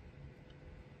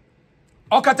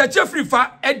 Okata Jeffrey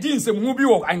fa edi nsemu bi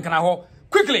wo ankana ho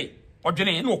quickly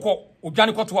odwene na okọ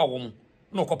odwane kọto a wo mu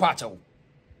na okọ pa acha wo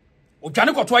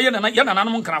odwane kọto ye na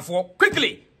nanom nkanafo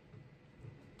quickly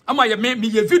ama ye me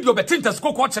ye video betinta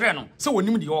skoko kire no se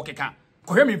wonim de yo keka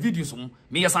kohwe me videos mu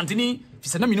me ye santini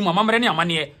fise na minimum amamre ne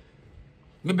amane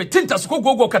me betinta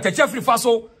skoko go Okata Jeffrey fa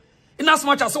so ina so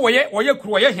much as wo ye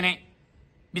kuro ye hene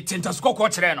me tinta skoko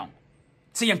kire no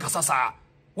se ye nkasasa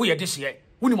wo ye de hye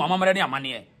wonim amamre ne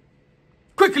amane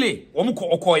quickly womuko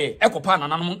okoye ekopa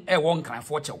nananom ewo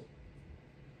nkranfo chew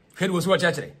hwede wo so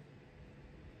chechere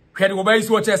hwede wo bai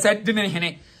so che said de ne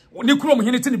hene ni krom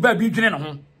hene tini ba bi dwene no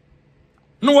ho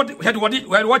no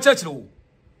hwede wo chechere wo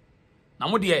na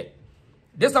mo de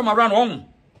this time around on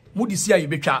mo di sia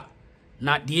yebetwa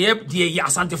na de ya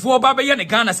asantefo ba be ye ne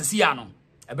Ghana sesia no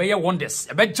ebe ye wonders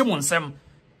ebe gye nsem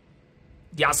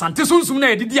de asante sunsum na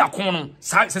edidi akon no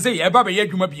se ye ba be ye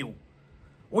adwuma bio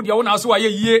wo de wo na so wa ye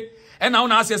yie ena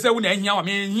una ase se wo na ehia wa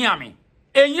me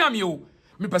ehia me o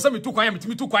me pesa me tu kwan ya me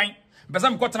tu kwan pesa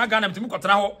me kotena Ghana me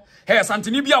kotena ho he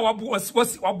santini bia wabo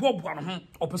no ho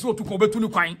opese otu ko betu ni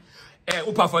kwan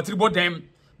opa for tribo dem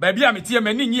ba bia me tie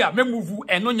mani nyi a me move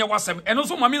eno nya wasem eno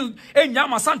so ma me enya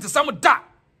ma sante sam da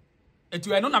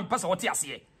etu eno na pesa wote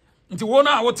ase nti wo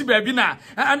na wote ba bi na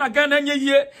ana Ghana nya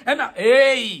yie ena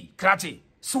krati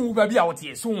so ba bia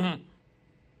wote so hu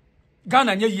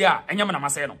Ghana nya yie a enya me na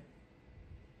mase no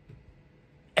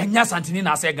enya santini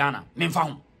na ase Ghana memfa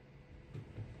ho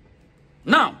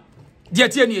now dia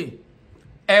tie nie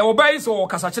obai so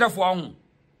kasa kirefo ahu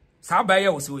sa ba ye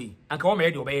osiwi anka wo me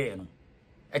de obai no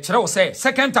kire wo say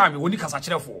second time woni kasa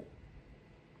kirefo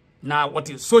na what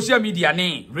social media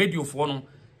ne radio fo no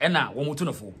na wo mutu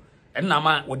no fo na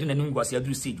ma wodi nanim gwase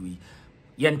aduru stage wi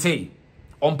yente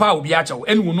ompa obi a chewo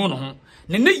enu no ho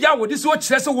ne ya wodi so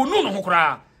kire se wonu no ho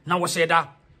kra na wo sheda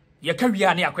ye ka wi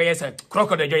a ne akoye se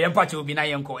crocodile jo ye mpa che obi na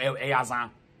ye nko yazan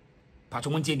pacho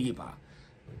muntie ni pa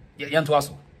ye nto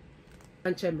aso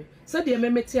ancheme se de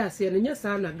memeti ase ne nya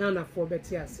sa na Ghana for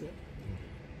beti ase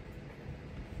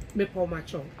me pa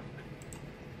macho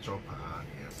chopa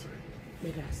yes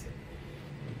me das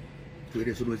to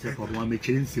ere so no se ko ma me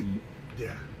chensim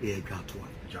yeah gatoa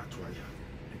ya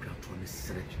me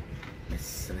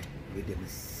sere we de me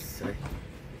sere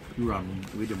duram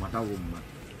we de madawo ma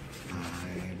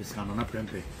this kind na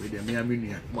prempe we de me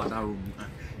amenia madawo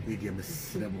we de me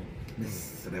seremo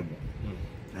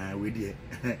we de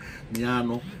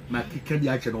miano makika bi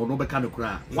ache no be kan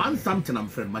kura one something I'm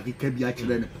friend makika bi ache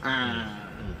ne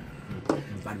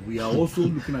but we are also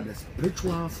looking at the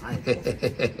spiritual side of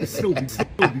it. So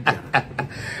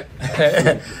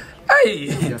hey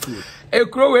e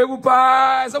kro we bu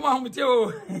pa so ma humte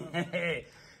o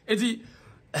eti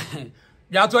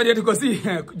ya to de ko si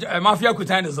mafia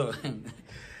kutan so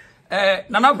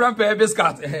nana prampe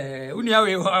biscuit unia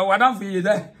we wadam fi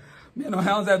de me no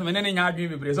hands that me ne nya adwi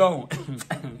bebre so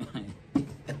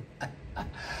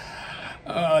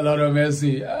oh Lord of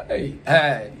mercy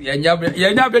ya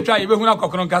nya betwa ye be hu na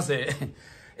kokron kase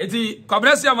eti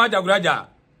kwabresia ma jaguraja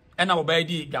e na obai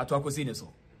di gato akosi ne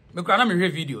so me kura na me hwe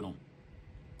video no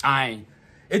Aye.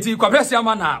 Eti kwabresi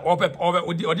ama na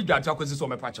odi dwatwa kwesi so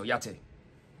mepacho yate.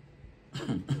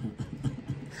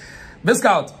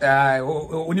 Biscout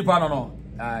unipa no.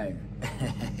 Aye.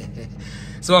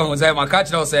 So we say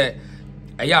makachi no say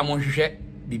eya monhwehwe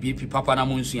bibi papa na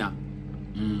monsua.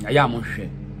 Eya monhwehwe.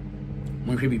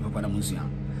 Monhwehwe bibi papa na monsua.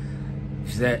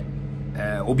 Say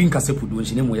obi nkase pudu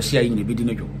nchi ne mo yehia yi ne bedi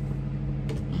no dwo.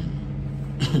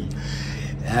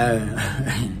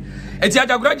 Eti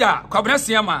ajagraja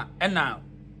kwabresi ama na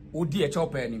odi e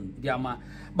chopa nim di ama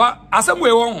ba asem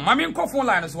we won ma me nko phone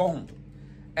line so won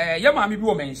ye ma me bi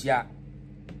wo menhia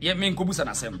ye me nko busa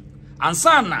na asem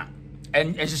ansa na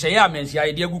enhyehyɛ ya menhia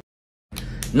ye de agu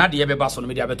na de ye beba so no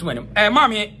me de abetum anim ma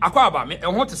me akwa aba me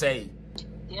ho te sɛ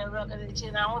ye roka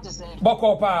na ho te sɛ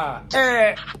boko pa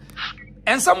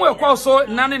ensam we kwa so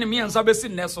nane ne me ensa besi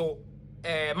ne so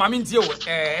ma me ntie wo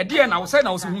de na wo sɛ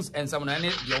na wo so hu ensam na ne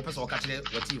de wo pɛ so ka kire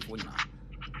wati fo nyina.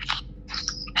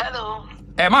 Hello.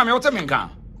 Mami, what mean can?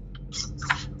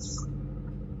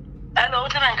 Hello,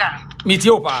 what mean can? Meet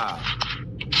you, pa.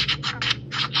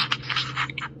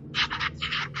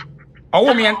 Oh,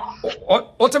 woman,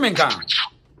 what mean can?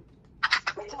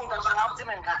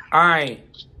 Aye.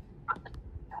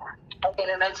 Okay,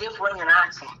 then I give one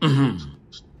answer.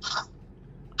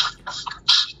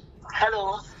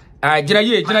 Hello. Jina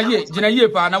ye,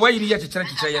 pa. Now why you yet to try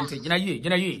to say anything? Jina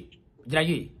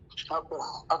ye.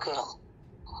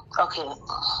 Okay.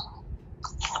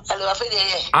 Hello, I feel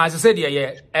yeah. As I said,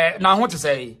 yeah. Now what to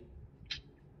say?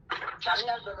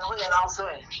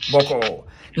 Boko.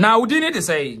 Now, didn't it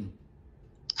say?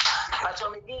 But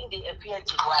I'm the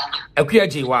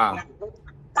Kyei-Duah.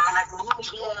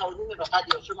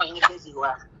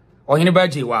 Or any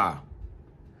Kyei-Duah.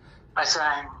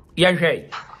 Yeah, hey.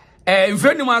 In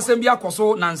friend, you must be a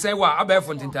coso, Nancy, wa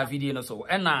abefont interview, so,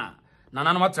 and now.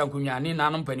 Nana matrankunya ni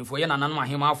nanum penifo ye nana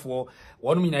mahema afo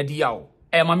wonu mina di yawo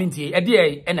maminti e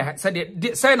de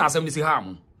e say na asem ni si ha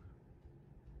mu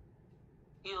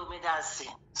you me da se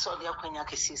so de akwanya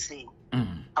kesisi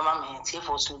ama me tie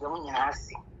fo so de mu nyina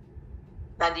ase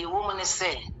na de woman ne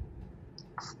say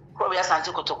ko be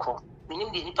asante kotoko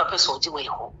minim de ni papa so ji we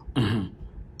ho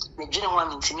me dwene ho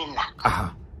amintimi na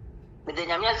aha me de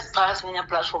nyamia pass me nya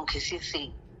platform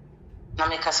kesisi na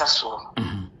me kasa so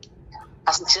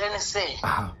as children say,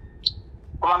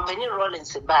 Company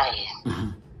Rollins by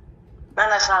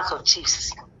Nana Sons of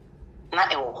Chiefs,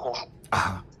 not a walk.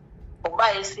 Or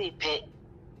by a sea pay.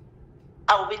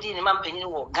 I will be in Mampany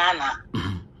or Ghana.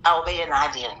 I will be an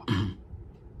idea.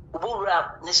 Bull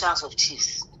rap Nations of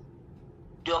Chiefs.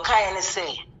 Your kind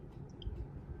say,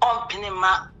 on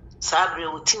Pinima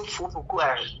Sabre with Team Fufu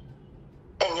Quarry,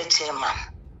 and your chairman,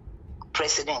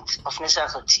 President of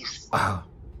Nations of Chiefs.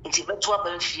 It's a virtual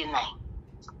benefit night.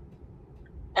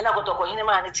 And I got to go in a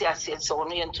man, I said, so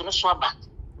only into the swab back.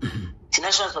 The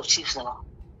Nations of Chiefs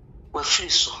were free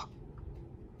so.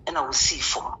 And I will see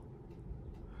for.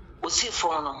 We'll see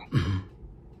for no.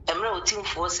 And my team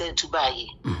for said to buy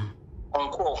on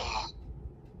call.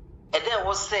 And there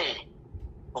was say,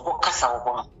 or Casa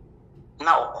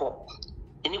now call.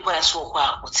 Anybody so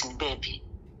quiet what's in baby.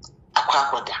 A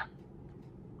quackoda.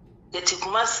 Yet if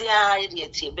Marcia,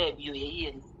 yet your baby, you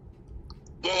hear.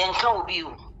 Yea, and come with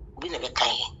you. Be never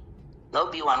kind.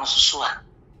 No be one so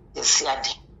yes, I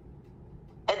did.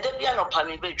 And there be an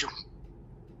open bedroom.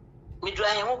 Me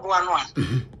dry him one.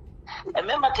 A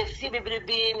member can see me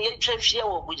being a church here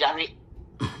or Bujari.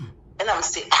 And I'm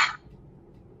saying,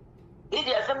 it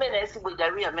is a man I see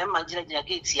Bujari, a member Jina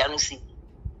Gates, Yanusi.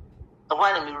 A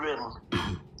one in the room.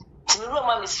 To me,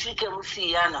 room, Miss Freaker will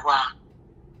see Yanawa.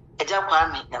 A job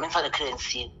army, the man for the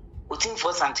currency. Waiting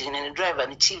for something and the driver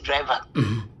and the chief driver.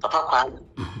 Papa.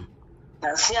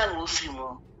 Nansian will free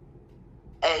more.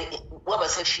 What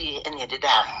was a fee and the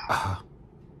dam?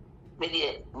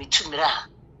 Maybe me too mira.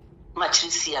 Much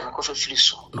see and coffee free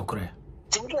so. No, correct.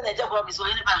 Think that job is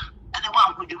whatever, and the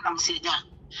one who do come say that.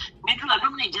 Maybe I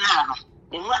don't need Jana.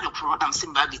 In one of program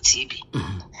Simbabi TV.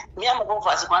 Me, I'm going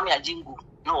for a jingle.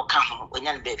 No, come when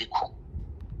young baby cook.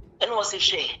 And was a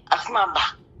share.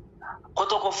 Afmamba.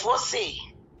 Kotoko for say.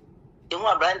 In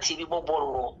one brand TV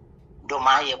bobo.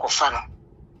 Domaya Kofano.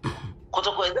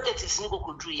 Kotoko executive single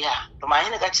could do ya.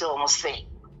 Domaya got almost say.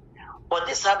 But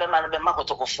this other man be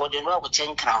Makotoko for the no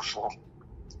chain crown for.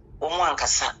 One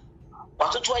cassa.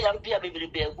 What to try and be a baby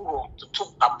bear go to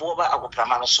took a boba of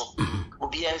Pramanoso. Will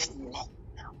be a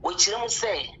which you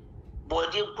say, boy,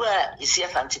 dear, is here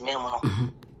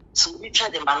Asanteman. So we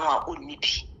tried the manual would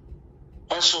be.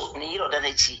 And so near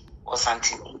Danachi or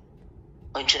something.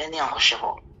 When Jenny Uncle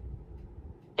Sheho.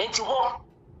 Ain't you war?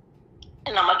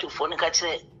 And I'm at your phone catch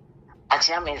it. As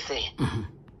I may say,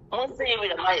 one thing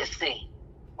with a Maya say,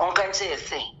 On can say,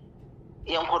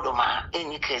 young Kodoma,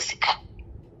 any Kessica.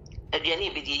 A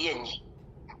Jenny be the Yenny.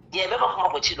 Ye never come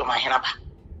up with Chidoma Henaba.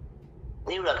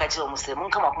 You look at you almost say, Mon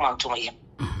come up to me.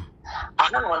 I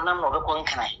don't want none of a one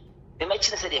kind. The match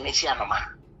said, Mechianoma.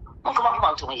 Mon come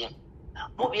up to me.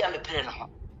 Moby and the penal.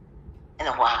 In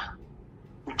a while,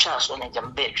 Charles on a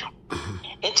jam bedroom.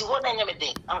 Into one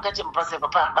day, I'm catching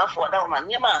Papa, for down my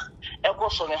Yama, and go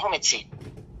from a homity.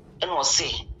 And was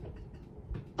say,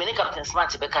 many Captain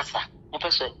Smart Becassa, and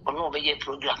person on over year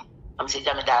program. I'm saying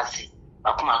Jamidasi,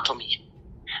 I'll come out to me.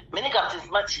 Many Captain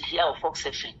Smart here of Fox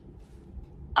FM.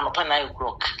 I'm upon 9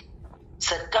 o'clock.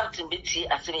 Said Captain Betty,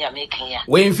 I think you're making here.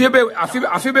 When Phoebe,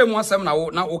 I feel more some now,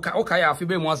 okay, I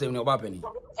feel more in your bapping.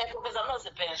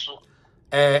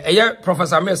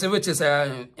 Professor Mercy, which is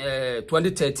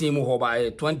 2013 move by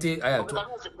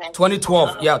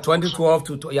 2012, yeah, 2012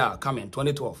 to coming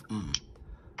 2012.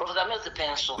 Professor Mercy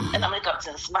pencil, and I'm a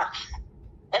Captain Smart,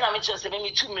 and I'm just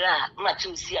maybe 2 million, my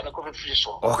 2 see I'm a coffee free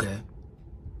show. Okay.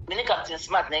 Many Captain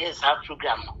Smart, they is our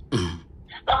program.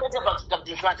 Now, what about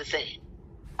Captain Smart to say?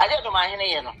 I don't know my hand,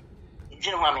 you know,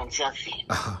 I'm in Chelsea.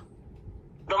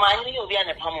 No, my new be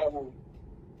a palm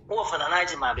for the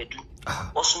night in my bedroom.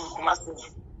 Or soon must be.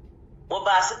 Or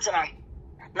by Satan.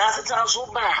 Now, Satan so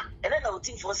bad, and then I would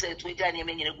think for say to a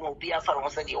minute will be a fellow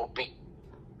said you'll pay.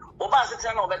 Or by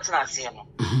Satan or better not see him.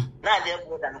 Now they're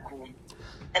more than cool.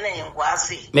 And then was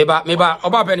see. Maybe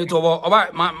about Benito,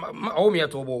 about my Omia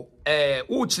Tobo.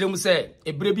 Which them say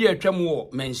a baby a tremor,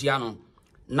 Mensiano.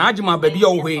 Najma baby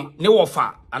away, no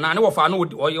offer, and I know if I know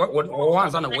or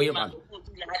once on a way man.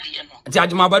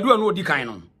 Judgma Badu no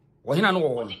decline. Or he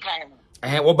know.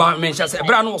 Oba mentions a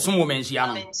brand of some women.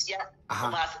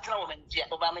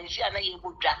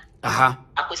 Aha.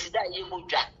 I could sit down, you would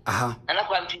drag. Aha. And I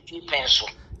want to keep pencil.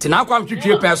 Tina come to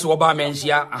keep pencil Oba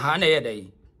Mensia, a honey a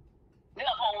day.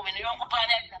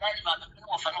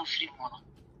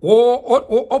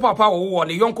 Oh, Papa, oh,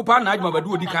 the young Copa Najma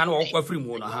Badu decline or free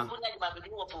moon. Aha.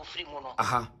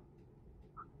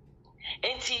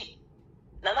 Ain't he?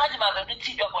 Nanajma Badu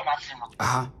teach up on us.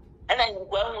 Aha. And I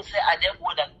will say, I never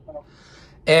would.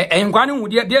 And one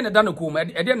would yet done a coom, I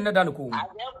didn't done a coom. A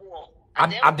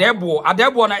debo, I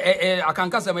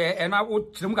can cuss and I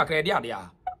would trim a credit. Mammy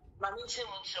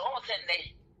Simmons almost said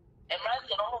they. And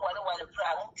Martin all what the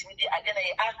problem to me, I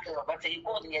didn't ask, but they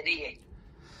bought me a day.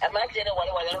 And my dinner, what I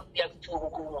don't get to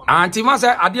Auntie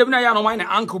Massa, I didn't know my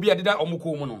uncle be a did or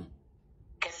Mukumono.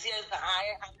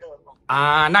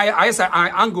 Ah, now I said,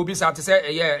 Uncle Bisa to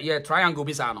say, yeah, triangle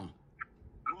Bisano.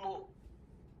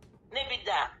 Maybe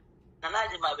that.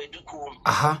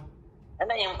 Aha.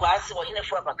 And I am quite so in a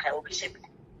proper bishop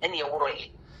any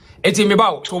worry. It's in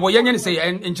about to what you say,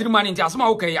 and in Chilman in Tasma,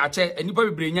 okay, I check anybody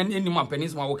bring in one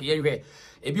penisma, okay, anyway.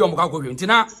 If you are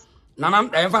Tina, Nana,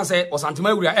 I say, or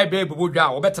Asanteman, a baby would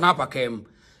go, or better Napa came.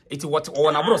 It's what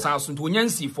all Nabros house to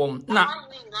Yancy from now.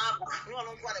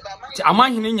 A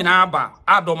man in Yaba,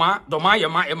 Adoma, Domaya,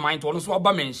 mind to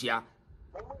Onua Menhyia.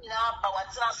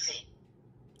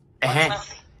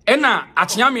 Ena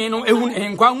atinyame no ehun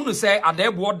enkwa hunu se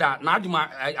adebo da na aduma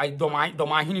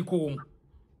doma hini ko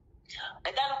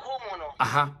edan ko mu no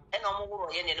aha ena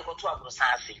omuguro ye ne ko to abrosa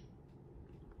ase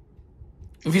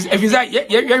If you say,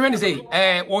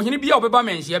 or he be over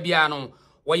Menhyia Biano,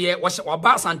 or ye was or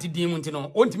bass anti demon,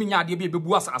 won't mean ya be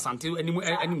was Asante any or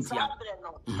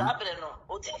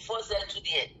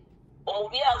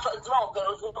we are drunk,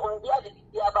 or we are the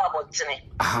about Tene.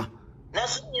 Aha.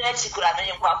 That's next could have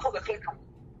been for the people.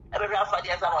 Every half of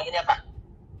the other in ever.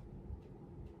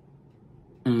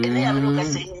 And they have looked at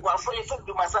saying, well, for you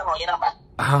to my son or in a back.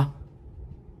 Aha.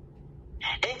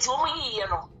 And to me, you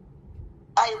know.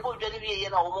 I would be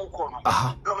in our own corner.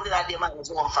 No, that the man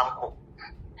is one family.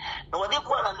 No, what they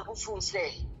call on the food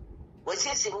say, was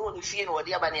he saying, only fear or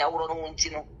the Abani, I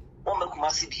won't know, or make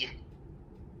massive.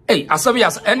 Hey,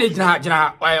 Asabias, and it's not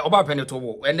Oba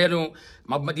Penetobo, and then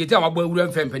my dear, my boy, will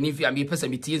have penny and be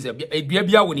pessimities, a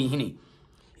beer winning hinny.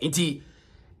 Inti,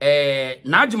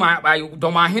 Najma by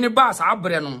Doma Henny Bass,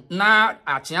 Abreno, na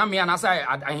at Yami and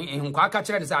Asa in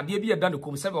Kakacha is a dear done to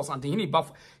come several something in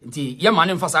buff. Inti, Yaman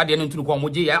emphasized into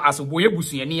Comodia as a boy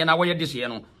bussy and I wear this year.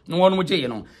 No one would, you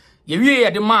know. You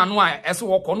hear the man why as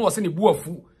walk on was in the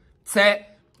boofu. Say,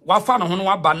 what fun on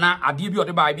one banner, a dear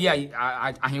the baby,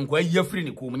 I am quite your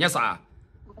friend, yes, sir.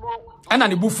 And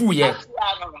the buffu, yeah.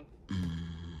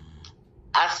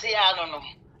 I see, I don't know.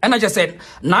 And I just said,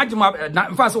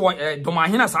 Najma, first of all,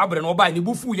 Domahina Sabre and Oba, the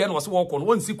Bufu Yan was walk on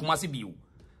 1 sick Massibu.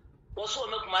 Also,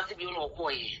 make Massibu no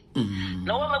boy.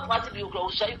 No one make Massibu go,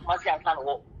 say, Massia can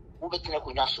walk, Ubetina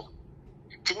Kunaso.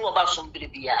 To know about some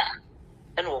baby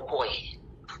and no boy.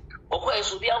 okwa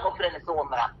so bia ko friend so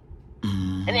womra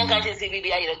ene nka je se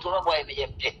bibia yire to boy be je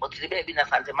o tri baby na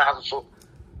Asanteman so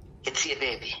etie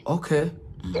baby okay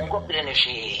enko friend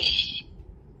shi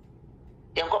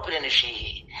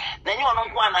na nyi ono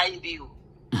kwa na ibi u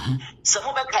se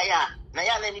mo be kaya na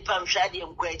ya na nipa mhwade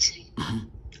enko akiri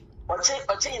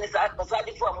oche ni sa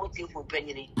pasadi for amoti fu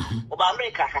penyini oba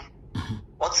America ha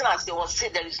otina say was say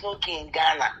there is no king in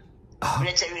Ghana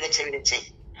reche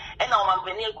ena o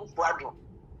mampeni akufo-addo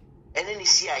ene ni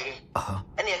siaye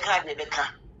ene e ka de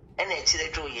beka ene e chire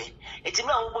toye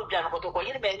etimra wo bodwa no kotoko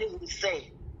yiri be ni wu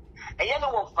say eye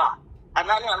no wo fa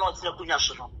anani ana otina kunya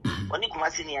so no oni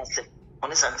kumasi ni ase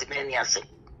oni Asanteman ni ase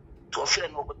to ofere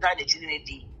no kota de chire ne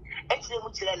di etire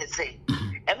mu chire ne say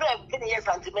emra kene ye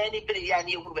Asanteman ni pere ya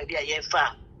ni ehuru ba bia ye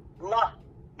fa na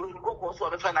go ko so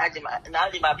be fa na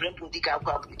ajima brempo di ka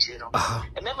kwa buchire no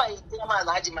emema yitima ma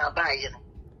na ajima ba ye no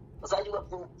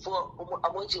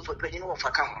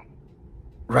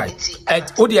right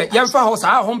odia yemfa ho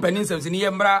saa ho mpanin sem ni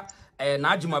yemra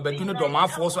na ajima badu no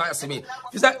domafo so aseme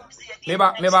fisa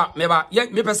meba ye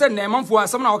me pese na manfo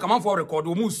asem na wo kamanfo record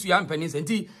o mu sua mpanin sem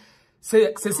nti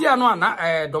se sia no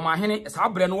na domahene saa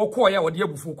bre no wo ko ye wo de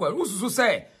abufu ko ususu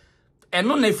se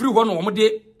eno na firi ho no wo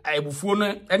de abufu no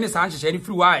ene saa nhyehyɛ ni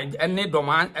firi wa ene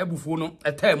doma abufu no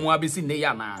etamu abesi ne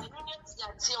ya na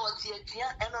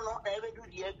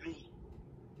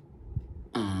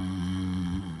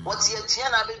what's your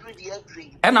chain? I be the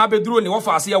agree. And I be doing the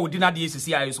office here with dinner. This is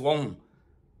here is one.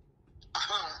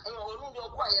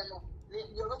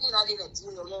 You're looking at it.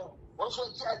 You know, also,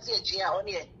 chair on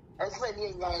here, and when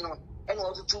you know, and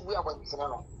also 2 weeks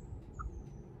ago.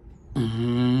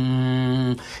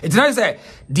 It's nice,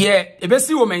 dear. If you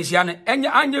see women, she and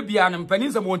Anya Bian and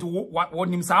pennies and want to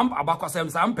want him some about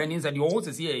some pennies and you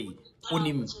also see on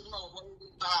him.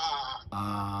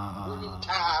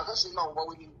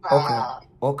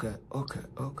 Okay.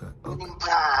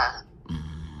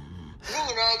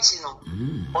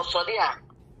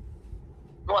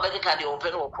 No, I can't do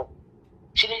open or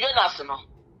she didn't join no.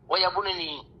 Why are you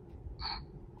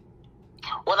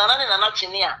when another not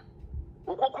near?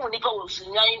 Uko Nico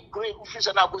Sunyai, great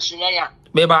officer now Sunyaya.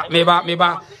 Meba,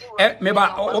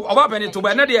 Oba Penny to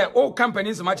Benadia, all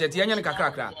companies much at Yanyan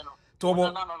Kakaka.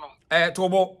 Tobo,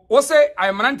 what say I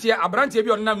am Rantia, a branch of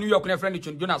your New York friend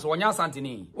Jonas, or Nya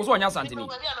Santini, also Nya Santini.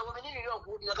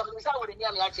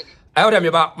 I order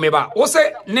meba, what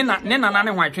say Nena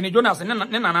Nana White, Jonas, Nena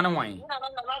Nana White.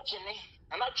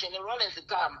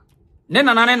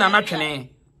 Nena Nana Nachene.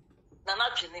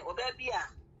 Nanachene, Obabia.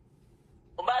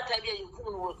 Obatabia, you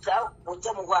could out with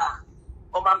some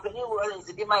or Mampany Rollins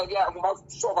to be my idea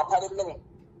about so a part of minute.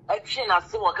 I can't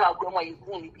see what car when you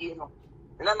couldn't be,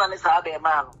 none is a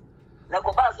man.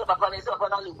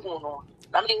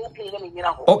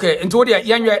 Okay, into the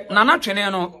young Nana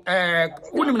Chenano,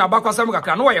 wouldn't have back some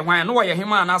can know why no way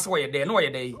him and ask why they know a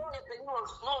day.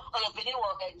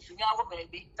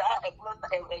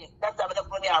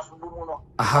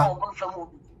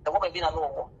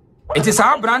 It is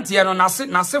our brand here on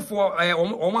Nasif for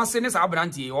almost in our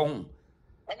brand here.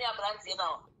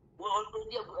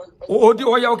 Oh,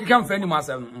 do you can friend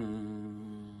myself?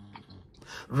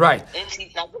 Right. No,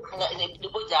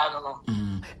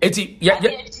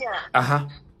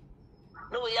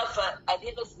 I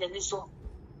didn't see so.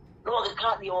 No, the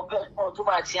can't be open or too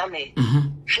much. Yammy.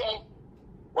 Shame.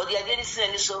 What the idea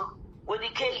is so. What the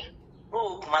cake?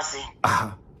 Oh, Massy.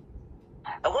 I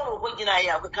want to wait in a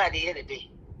year. We can't hear the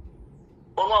day.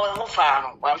 Oh, no,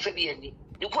 farm. One for me.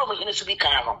 You probably need to be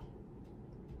calm.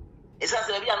 It's as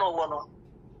if you know one.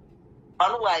 I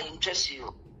know I interest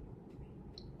you.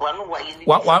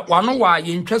 Why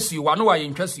you interest you? Why you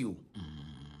interest you?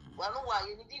 Why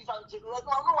you need to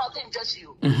interest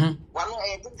you? Why I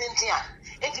didn't think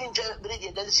it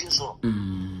interest you so.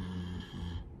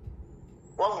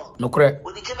 No correct.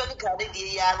 With the Quebec card, the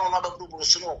yarn on other people,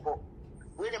 snow.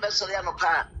 We never saw a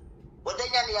car. What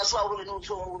then you saw who knew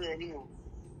so new.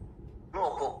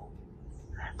 No,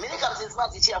 many comes in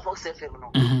smart here for FM.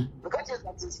 Look at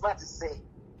just smart to say.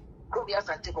 Could be as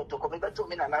I take to come back to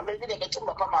me and I'm ready to get to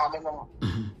my mamma.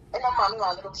 And I'm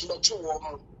going to let you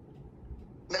warm.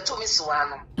 Let to Miss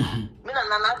Swan. Mina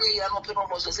Nana, you are open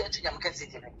almost to say to young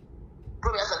Cassidy.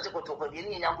 Probably as I take to go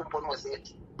in young Pupon was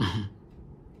it.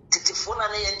 Titifuna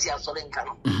and Tia Solinkan.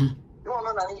 No, I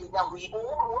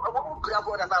won't grab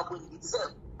what I'm going to say.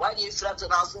 Why do you flat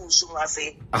on us soon? I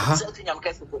say, certain young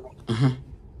Cassidy.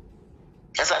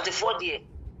 As at the 40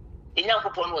 in young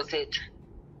Pupon was it.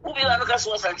 Who will look us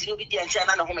was until you be and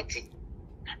China home.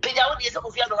 Pija is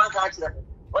of your one country.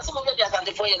 What's some of the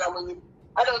Asante for you? I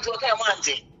don't know what I want.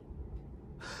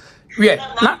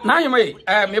 na you may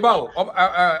meba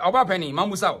oba penny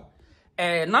mamusa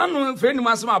nanu friend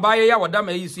masema abaye ya wada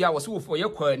ma yisu ya wo for ye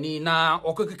kwani na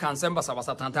okeke kansen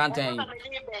basa tantantan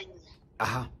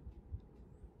aha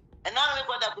and now we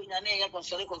got up in an area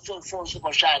control phone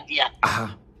super shy dia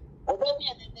aha obebi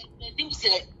the thing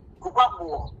say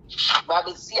kukwabo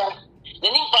babesia the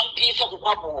nim pampi for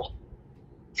kukwabo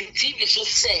TV so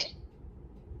say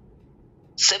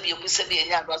sebi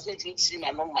enya do say TV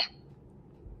na normal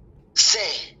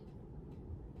say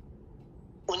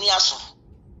oni aso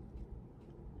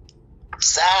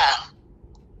sa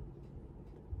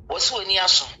wosu oni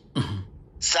aso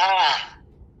sa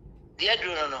dia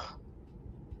duro no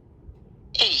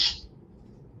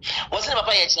wasene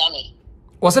papa ye chiame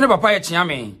wasene papa ye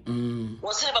chiame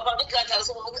wasene papa de kata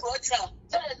so what tell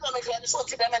no me friend so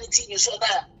ti be many TV so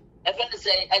that a friend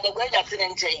say I the way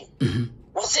accident chain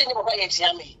wasene papa ye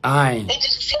chiame ai it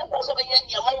is fear also be yen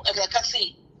ya mo aka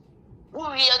say who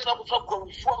we are to for go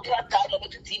for kata do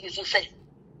to TV so say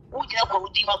who did go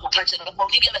di ma go touch no go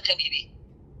give you na kabibi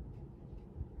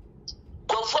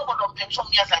go for go pension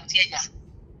ya Santiago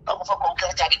go for go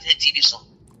kata be TV so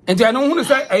enti anu hunu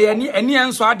say ani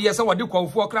enso ade se wode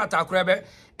kwawfo krata akora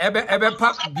ebe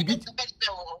pa bibi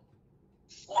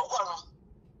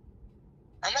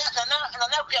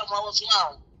ana kuya mo wo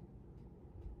suma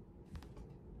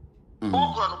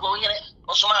o gro no go yere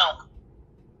o suma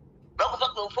o ko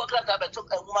kwawfo krata be to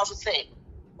kan ma so say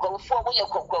kwawfo wo ye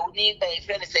kwawdi be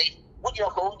friend say wo je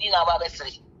kwawdi na ba be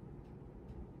sere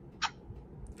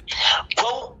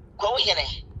kwaw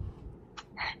yene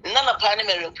nana pa ne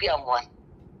me repuya mo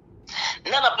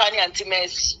nana pani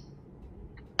anti-mercy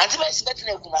better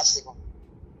than Kumasi.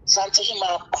 Something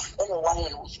ma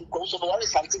one go so one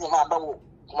something ma bawo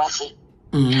Kumasi.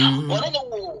 One in the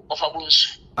war of a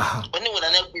bush. When you would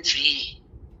an MP3,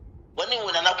 when you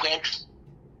would an appointment.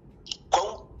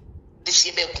 Go this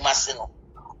year Kumasi.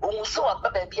 Oh, so a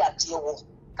baby at you.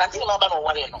 Can't you remember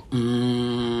one?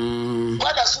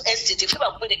 What does estate if you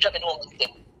are putting trouble on with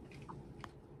them?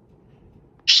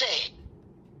 Say,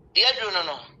 dear,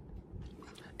 no.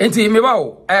 Enti meba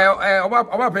o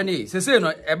oba pani sese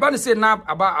no eba ne se na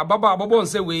ababa abobo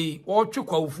nse we o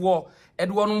twekwafuo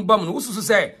ede wonu bam no ususu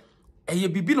se eye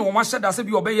bibi no ma hyeda se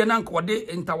bi obeye na nka ode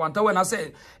ntawantawe na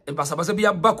se basabasa bi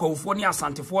aba kwafuo ne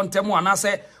asantefo ntemu ana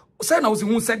se na usi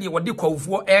hu se de wode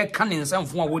kwafuo ka ne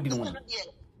nsamfo a wodi no ne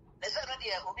se no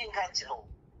de obi nka nchiro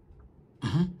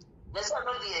ne se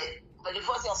no de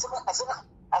before say asema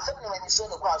ne so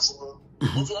no kwa so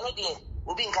nti no de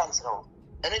obi nka nchiro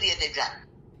ene de deja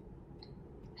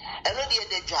eno de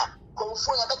deja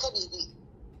konfo ya beka bibi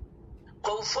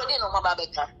konfo de no ma ba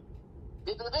beka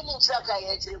bibi ni nchira ka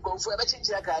ya chiri konfo ya beka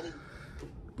nchira ka ni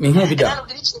me hu bi da na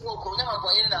bi chi ko na ma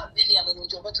ko yin na bi ya no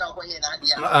ncho beka ko yin na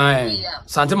dia ai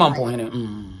Asanteman po hene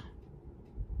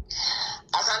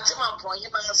Asanteman po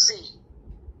yin ma say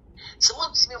so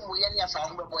what me mu ya ni afa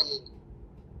ho be boye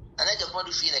ana je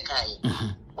body feel the kai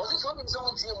o so me so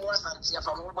nti mu Asante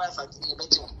afa ho ba Asante ye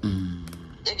beti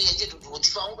ebi eje dudu oti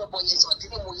fa ho be boye so ti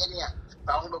mu ye ni a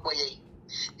fa ho be boye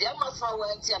dia ma fa wa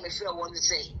nti a me hwe won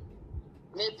say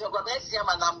me pe go be sia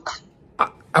ma number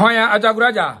ahoya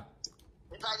ajaguraja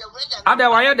ade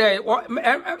wa ye de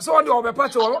so de obepa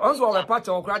che o so obepa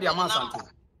che o kra dia ma Asante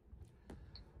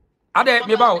ade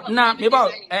meba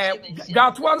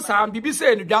dwatu ansa bibi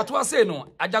se no dwatu ase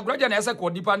no ajaguraja na ese ko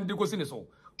dipa ndi ko sini so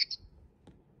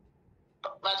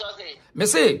me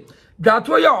say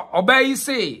dwatu yo obai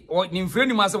se ni mfre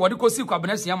ni ma se wode ko si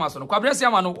kwabena sia ma so no kwabena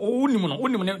sia ma no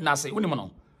unim ne na se unim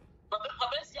no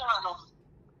kwabena sia ma no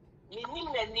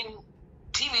nim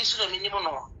TV so na nim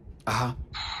no aha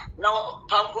na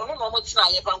panko no mo tina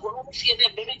ye panko no fie na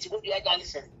bebe ti bo bia gani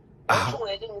se so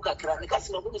we de mu kakra me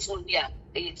kasi no bo so dia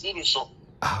e TV so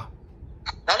aha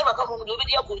na le baka mo do be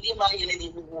dia ko di ma ye ne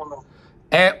mu no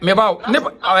meba ne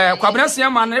kwabena sia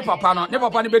ma ne papa no ne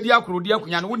papa ne be di akuru di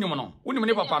akunya no unim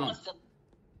ne papa no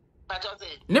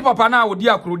ne papa na wo di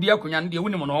akuru di akunya no de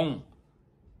unim no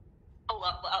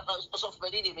ho so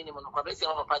feri di minimum no kwabena sia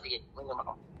papa di minimum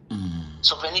no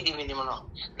so feri di minimum no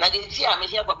na de ti a me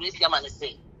hia kwabena sia ma ne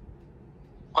se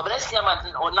kwabena sia ma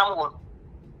onam wo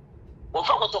wo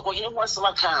fa ko to ko yin ho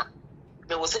asma ka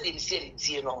me wo se de sia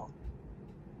tie no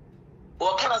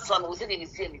wo kana san wo se de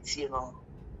sia tie no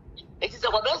it is a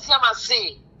kwabena ma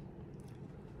say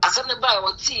asem ba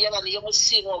wo ti ya na ye mo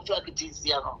si no to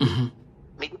akitisia no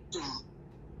me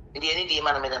ndi eni di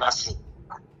ma na me na say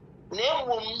na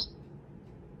mum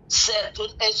se to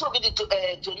so be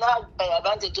to now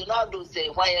advantage to now do say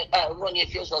why run your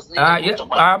features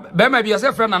be ma bi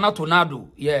say friend na tornado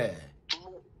yeah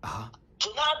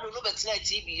tornado no betina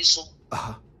TV so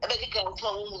Ebeki kan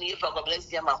kwa wo mu ni fa kwa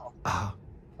bless ya ma ho.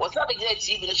 Wasa be gina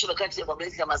TV na show ka tie kwa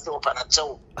bless ya ma se o pa na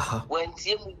chew.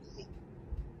 Wantie mu.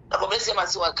 Na kwa bless ya ma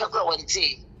se wa ka kwa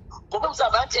wantie. Ko be sa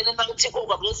ba tie ne na tie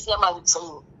kwa bless ya ma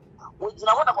chew. Wo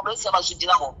dina ho na kwa bless ya ma so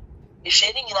dina ho. Me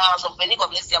hwe ni nyina so pe ni kwa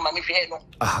bless ya ma me hwe no.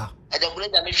 Adabure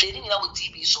da me hwe ni nyina wo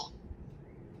TV so.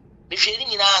 Me hwe ni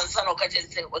nyina ansa na o ka tie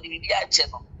se o di bibia ache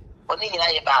no. Oni nyina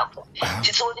ye ba ko.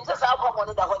 Ti so ni sa akwa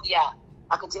mo da ho dia.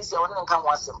 Akatisi oni nka ho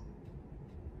asem.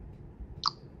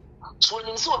 So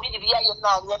ni so bi bibia ye na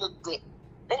anya ne de.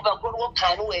 Ne ba ko wo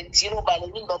kan wo enti no ba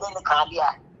ni ba no ka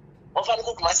bia. Wo fa ni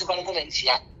ko kuma se fa ni ko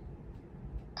mentia.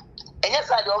 Enya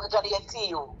sa de o ka de enti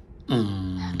yo.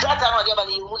 Kata no de ba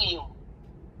ni wu yo.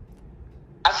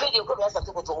 Afi de ko be sa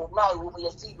to ko na wu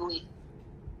ye si yo yi.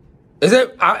 Is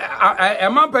it a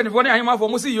man penny for any man for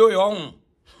Musi yo yo? A man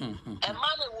and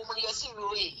woman ye si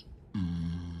yo yi.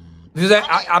 Is it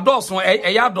a dos one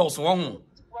a yados one?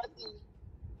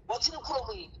 What's in the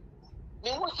crowd? Me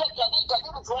who said that they got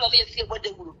to see what they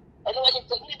would. And when you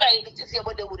take me by to see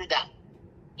what they would have done.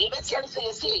 Even say,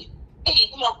 hey,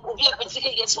 you know, we have been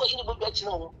saying yes, what you would get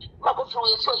know. Papa through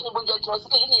your social would get to us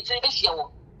in the television.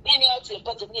 Any out to a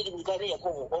part of meeting with Gary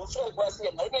or so was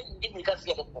here, my name didn't because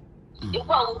you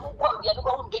want the other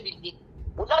one baby.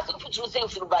 Would not think to say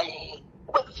through by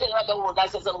what you feel like a woman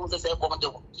that's a woman to say,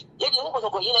 Commando. Yet you was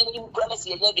going to promise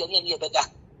you near better.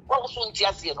 What was going to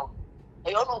you know? I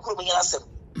don't know who we ask them.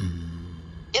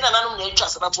 In an unknown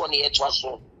trust about 1 year to us,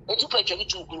 and to play to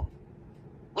group.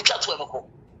 We try to have a call.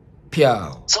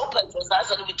 Pia. So, play was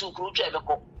asked to be 2 group to have a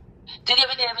call. Did you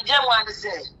ever get one to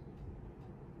say?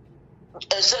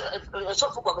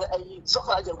 So far,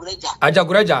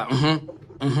 Ajagureja.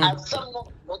 And some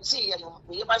what see, and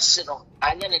we must sit on.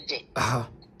 I never did.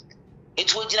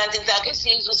 It would not think I can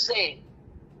see you say.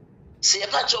 Say a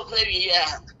patch of play,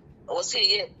 or say,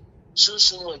 yeah,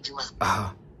 soon, what you are.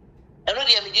 I know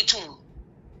they have a tomb.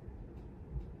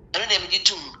 I know they have a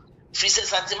tomb. Freeze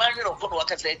Asanteman or for what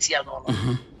I said, Tiano.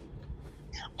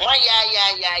 Why,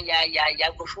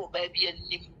 ya, go for baby and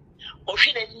him. Or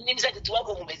she names at the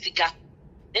Tuago Mexica.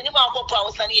 Then you might go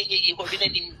power sunny, you go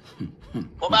in him.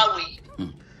 Oba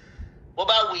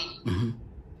we.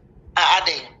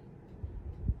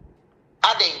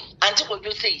 Ade, until what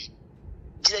you say.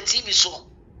 To the TV show.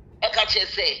 I can't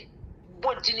say,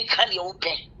 what didn't candy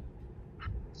open?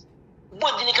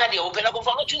 What didn't candy open? I go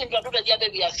for not you the other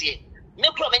baby. I say,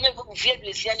 no problem. You fear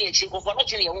to see any chick of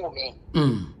not any woman.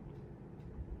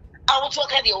 I will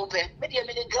talk at the open. Maybe a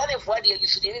minute granny for the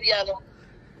use of the other.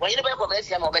 Why you never commence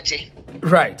him or betty?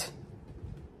 Right.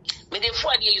 Maybe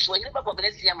 4 years when you never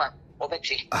commence him or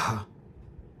betty.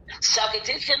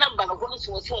 Sagitation number of ones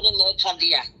was one in the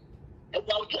Candia.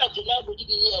 About to know the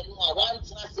year,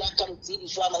 once I can see the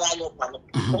family of one.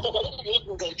 What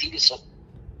TV show?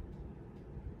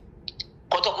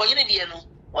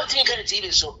 What's in the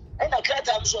TV show? And I can't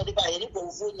answer the buy any go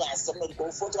for somebody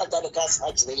go for the gas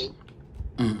actually.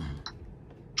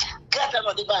 Cat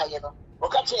on the buy, or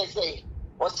catch a say,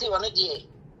 or see on a day.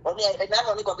 Only not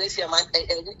only Cobesia man,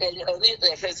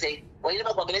 say, or you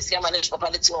know Cobesia managed for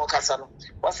Palette or Casano.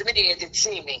 Was immediately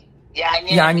see me.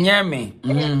 Yeah, near me.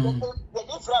 The different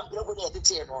broken at the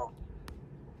table.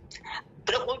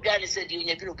 Broken Granny said you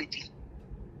never be.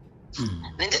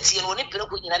 Then the tea only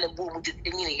broken in a boom with it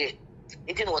in it.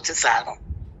 It didn't want to saddle.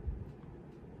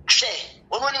 Say,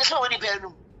 when you saw any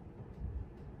bedroom,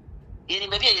 you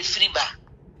may be a free bar.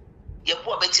 Your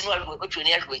poor Betty will go to an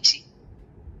air witchy.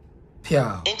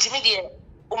 Pia. Intermediate,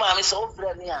 Mamma so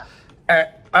friendly.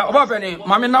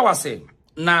 Mammy, now I say.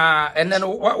 Na and then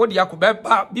what Yakub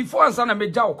before and son of me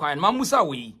Jaw kind, Mamusa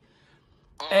we.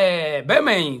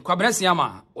 Beme,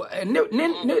 Quabresiama,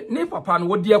 ne papa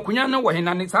would dear Kunyana were in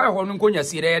an entire Holland Kunya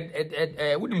see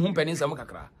wouldn't humpen in some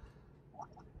cacra.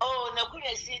 Oh, no,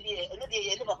 Kunya see the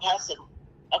never pass him.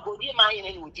 I could be mine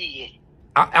and would ye.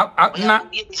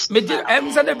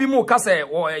 I'm said to be more casse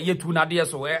or yet to Nadia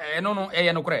so I don't know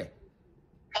a no cray.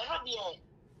 I don't be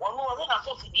one more than I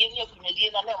thought to be near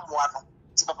Canadian and one.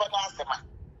 Papa Asanteman.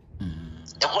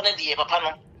 The one of the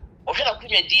Papa, or shall I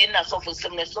put your DNA so for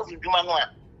some less of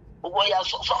Jumanoa? Who are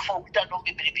so for that don't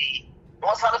be baby.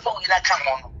 No son of that come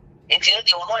on. Until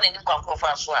the one in the Conco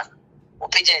François, or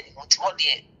Pigeon, what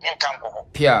dear, and Campo.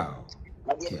 Pia.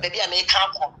 Maybe I may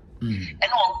come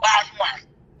and all bad one.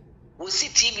 We'll see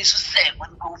TV so sad when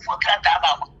you go for cat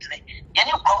about today. And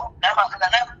you go, now I'm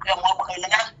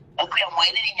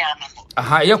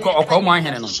aha, you call my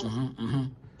hand. I'm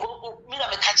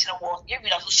catching a war, you will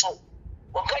have to show.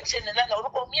 Or catching another,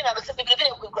 me and I'm simply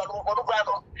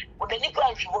or the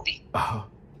Nicola will be.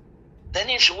 Then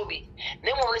you should be.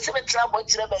 Then when we see a trouble,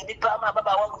 baby, Pama,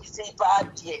 Baba, what we say,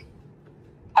 bad, yeah.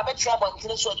 I bet you about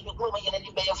to show you go and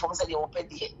you pay from the open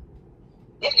day.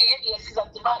 Yes,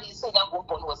 Asanteman is saying I'm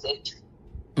going was it.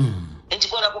 And you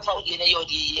go for your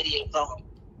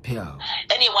Yeah.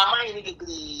 Anyone, my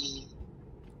degree.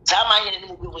 Some I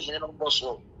didn't go in a boss.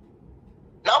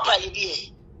 Now, by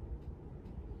a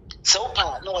so,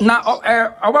 now,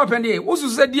 our penny,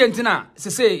 what's said the antenna?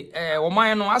 Say, or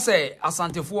my no, I say,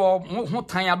 Asante for what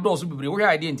time of doors will be where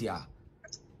I didn't ya.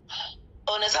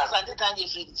 On a Saturday time, you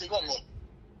feel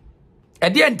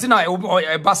At the antenna or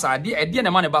a bassa, at the end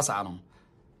of money bassano.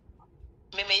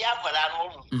 Maybe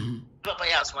Yapalan, Papa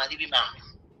Yas, my baby mammy.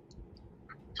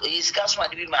 So he's cast my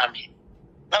baby mammy.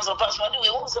 Now, so pass my way,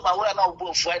 also my way now,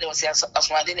 both Friday was as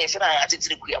my dinner, and I had to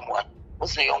the queer one.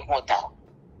 What's the young water?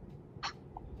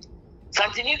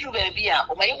 Something you baby,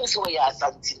 or my own soy,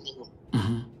 something.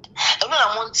 I'm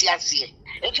not a Montiasi.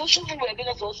 And you should be a bit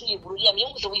also you, and you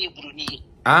also you, Bruni.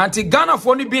 Auntie Ghana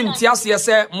for only being Tiasia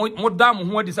said, Madame,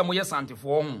 who is some way Santa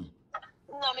for whom.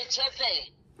 No, it's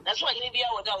that's why maybe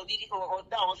I would down did it or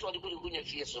down so the good win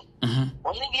so.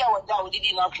 Or maybe I would down did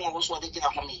it not come also they did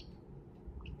for me.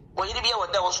 Or maybe I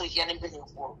would down so he can pay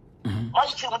for. All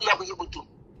you feel be able to.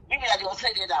 Maybe I don't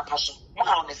say that person.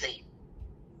 Mahama say.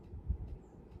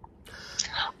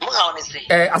 Mahama say.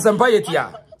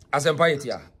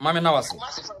 Asampayetia. Mama now was.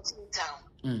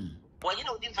 Well, you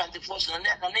know, different force and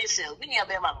they say, we need a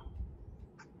bema.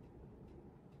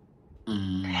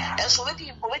 And so,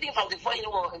 waiting from the fire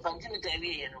or if I'm telling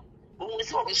you, when we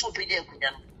saw we so pretty,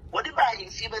 whatever I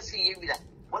fever see you,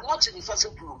 but not to the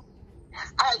first proof.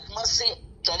 I must say,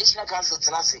 traditional council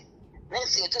Tanasi.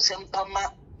 Let's say to some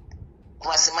Pama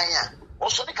Kwasimaya,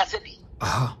 also the Casepi.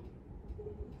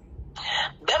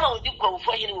 Bema would you go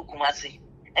for you, Kumasi,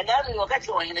 and now you got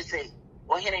to what say,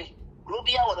 or Henry.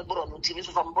 Rubia or the Boron, TV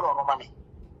from Boron, mammy.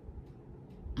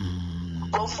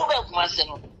 Go for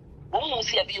Marcelo. Won't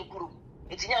see a view group.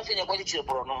 It's not a body to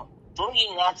Boron. Don't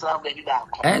you answer, baby back.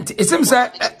 And it seems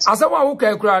that as I walk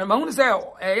a crowd, I want to say,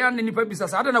 a young in the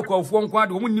purposes, I don't know what phone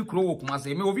quad, woman you crow, must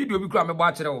say, no video, we cry a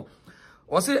bachelor.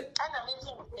 Was it?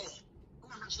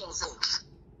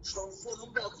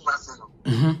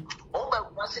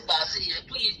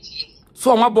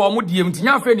 So my boy would be empty,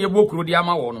 nothing, you walk through the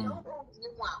Ama one.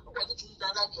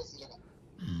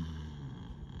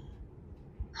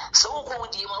 So go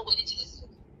with you with it.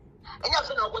 And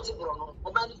you know what you know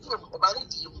about it.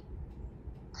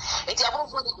 It's a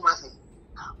for the Kumasi.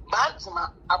 But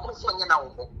I will say now.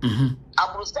 I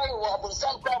will say, I will say,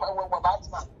 about I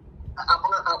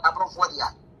will for ya.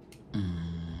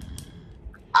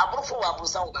 I will for Abu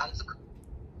Sound. I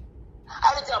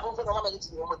will tell you for the woman to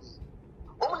woman.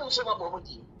 Woman is so about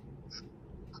you.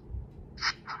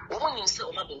 Woman is so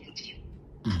about you.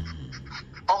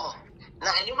 Oh,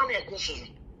 now anyone a question.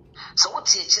 So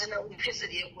what's your channel? We face the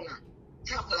Yakuna.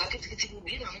 Tell like it's will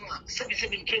be no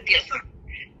 77 years.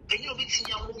 And you'll be seeing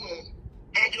your woman.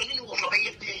 And you didn't want to pay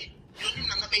your pay. You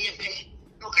didn't pay your pay.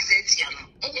 No, I said,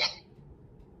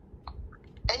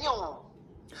 and you.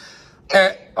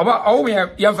 About all we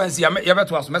have, young fancy, I ever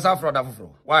to us, Messa for that.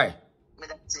 Why?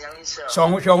 So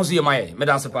I'm going to see my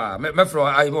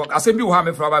Medasapa. I said, you have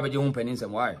me for about your own pennies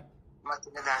and why?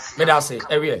 Medasi,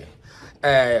 every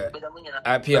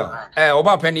appear.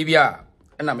 Oba penny bia,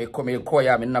 and I may come a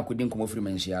coya, and I couldn't come from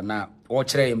Mensia. Now, or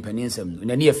tray and peninsum, in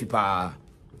a near fipa,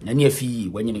 a near fee,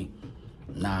 when you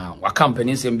now, what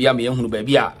companies and be a young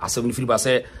baby, as a free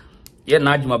say, yet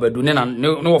Najma Bedunena,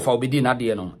 no for be dinner,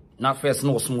 dear no, not first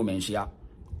no small Mensia.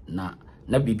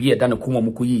 Na bibi da na kuma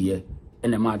mukuyi ye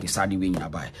ene ma decide we nya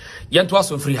bai ye nto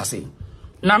aso free hase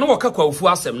na no waka kwafu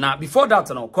asem na before that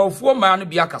no kwafu ma no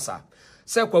bia kasa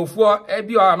se kwafu e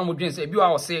bi a no modwen se bi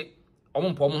a o se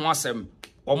ompo mo ho asem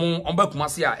omba kuma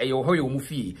se a eye ho ye omu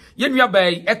fi ye nua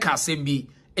bai e ka asem bi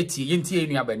eti ye ntie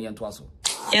nua bai ne nto aso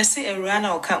ye se ewura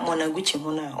na o ka mo na guchi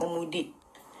ho na omudi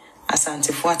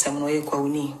asantefo atem no ye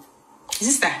kwawuni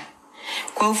sister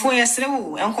kwa ufuo ya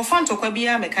srewu enkofanto kwa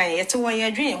bia meka yete wo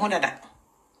ya dwen ho dada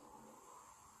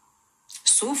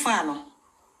so fa no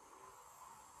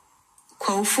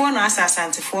kwa ufuo na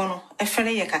asantifo no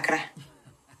efere ye kakra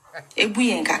ebu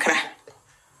ye kakra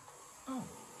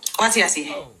what you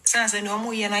say sanse no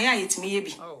mu ye na ya yetimi ye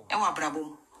bi e wa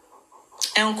brabom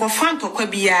enkofanto kwa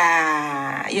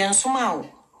bia ye nsoma o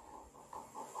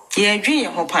ye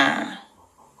dwen ho pa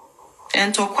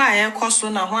ento kwa ye koso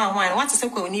na hwan what say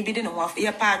kwa oni bi de no ho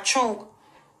ye pa cho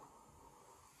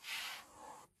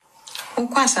o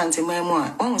kwa Asanteman mu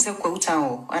a won se kwa utan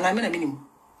o ana me na binim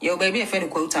ye o baby e fe ni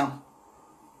kwa utan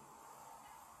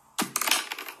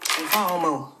fa o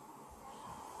mo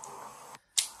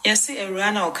ye se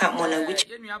ewura na o ka mo na guchi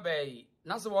ye nua bai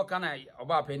na so wo kana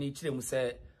oba pani kire mu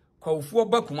se kwawufuo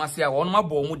ba kumase a won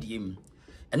mabɔ mu diem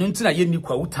eno ntina ye ni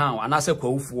kwawu town anase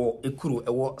kwawufuo ekuru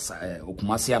ewo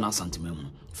okumase na Asanteman mu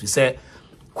fi se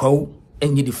kwawu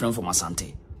enye different from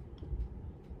Asante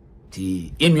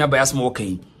ti enua bias mo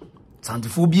okay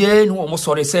Santefo bie no mo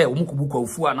sɔre se wo mukubu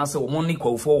kwawufuo anase wo mo ni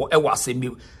kwawufuo ewo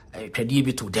asɛm twade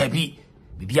bi to dabi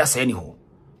bibia sɛ ni ho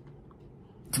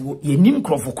ti ye nim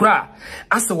krofo kra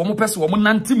ase wo mo pese wo mo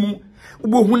nante mu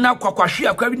ubohu na kwakwahwe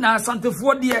akwabi na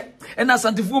Asantefo de e na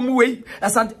Asantefo mu wei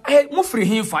Asante mu free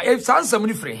hin fa sansam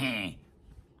ni free hin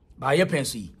ba ye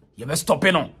penso ye be stop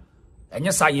no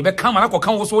enye sa ye be kama na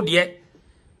kokan wo so de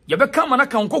ye be kama na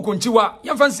kan kokonchiwa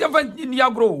ye fansi ni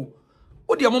agro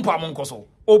o de mo pa mo nkoso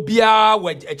obia wo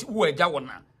agya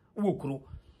wona wo kuro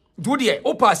do de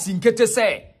o pa sinkete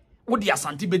se wo de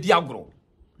Asante be di agro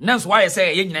nanso wa ye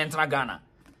se ye nyina ntra Ghana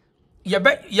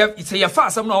se ye fa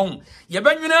asem na ho ye be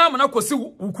nwina amana kosi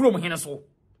ukuro hene so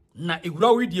na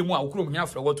egura widie mu a ukuro hene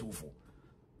afra watufo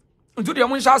ntu de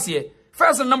mo nhyɛ ase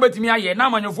first number timi aye na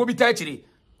amanyofo bi ta akiri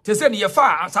te se ne ye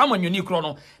fa asa amanyoni kuro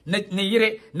no ne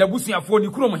yire na busuafo ni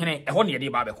kuro hene ɛhɔ ne ye de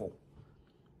ba bɛkɔ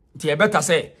nti ye beta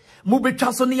se mu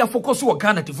betwa so ne ya focus wo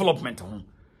Ghana development ho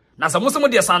na sa mo se mo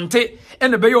de Asante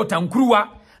ene be yo tankuruwa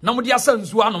na mo de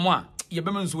asansu anom a ye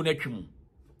be mansu na atwim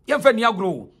ye mfa ni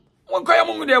agro won koye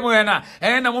mo de mo na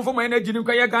na mo fo mo na gini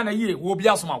koye Ghana yie wo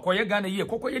bia soma koye Ghana yie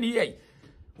kokoye ni yie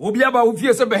wo bia ba wo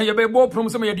fie se be ye be bo prom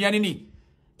se me aduane ni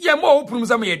ye mo wo prom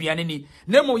se me aduane ni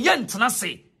na mo ye ntena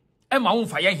se e ma wo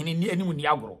mfa ye hene ni anim ni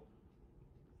agro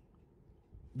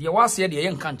de wase de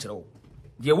ye nka nkere wo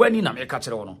de wani na me ka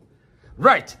kere wo no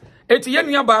right eti ye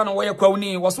nua ba no wo ye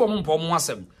kwawni wo so mo mpo mo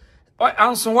asem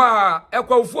anso wa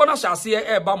ekwawufuo na hyase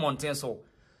e ba monten so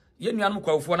ye nua no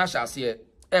kwawufuo na hyase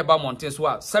eba monte so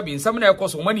a sabi nsam na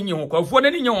ekoso mani nyi ho kwawufuo na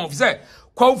ni nyi ho se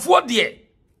kwawufuo de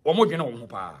wo mo dwene wo ho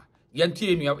pa ye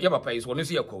ntie enu ye papa yi so ne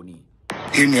so ye kwawni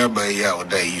enu aba ya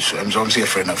oda yi so em so say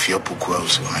friend of your puku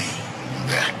so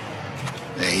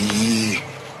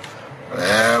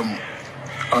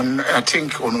on I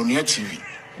think on Onua TV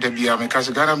the bia me kas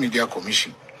Ghana Media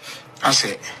Commission I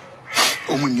say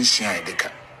omuni sia edeka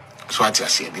so ati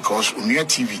ase because Onua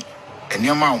TV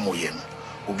enema omoye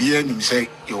Obi nim say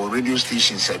your radio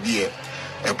station sabi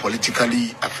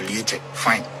politically affiliated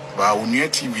fine but Onua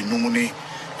TV no money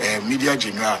media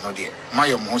general no there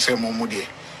my mo say mo there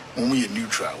mo ye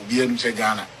neutral obi nim say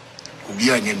Ghana obi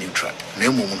anya neutral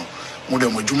na mo no mo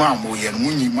dem adwuma mo ye no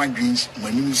munyi madwins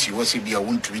manim si wo say bia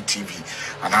won TV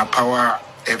and our power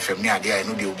FM near there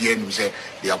no the obi nim say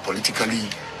they are politically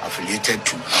affiliated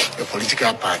to a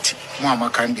political party mo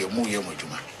amaka ndem mo ye mo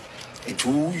adwuma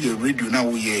etu ye radio na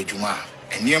wo ye adwuma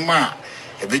Enema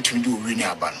a between do really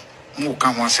aban. Mo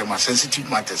can one say my sensitive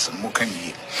matters and mo can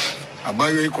ye.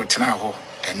 Abayo ikotena ho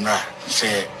enra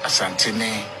say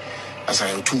Asantene as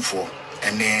I 24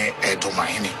 and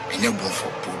domahine and your boom for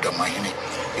domahine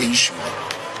issue.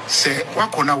 Say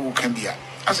what corner who can be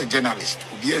as a journalist,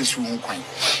 be a soon coin.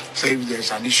 Say if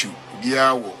there's an issue, be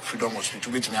our freedom of speech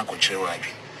to get me a control.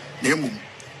 Name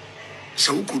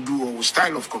so who could do a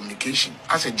style of communication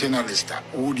as a journalist,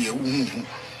 oh dear.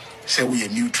 Say we are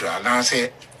neutral, and I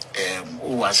say,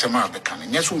 oh, I say, my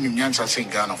can. Yes, we nyansa say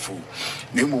Ghana for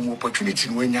name opportunity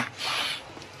when ya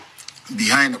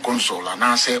behind the console, and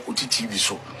I say, OTTV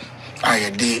so I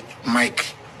a day Mike,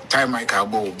 time Mike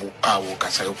abo our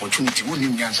kasa opportunity. We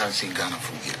nyansa say Ghana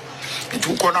for here. And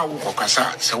to corner walk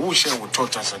kasa, so we share with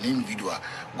thoughts as an individual.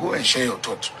 Go and share your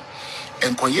thoughts.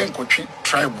 And Koyen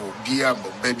tribal, dear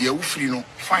baby, free no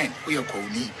fine. We are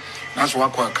calling. That's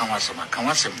what I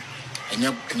come enye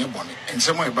bone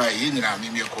ensemo e ba ye nyina me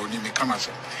me ko ni me kama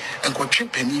so enkotwe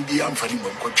pani bi amfani mo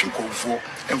enkotwe kofuo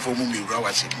emfo mu mewura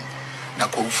wase na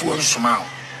kofuo nsoma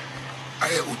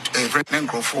every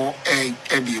nkrofo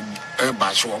bi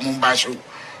ba so mo ba so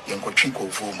ye enkotwe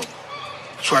kofuo mo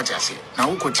so atiase na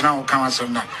wo kotena wo kama so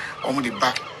na o mo de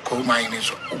ba ko mai ni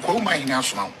so ko mai ni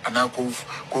asoma ana ko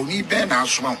ni be na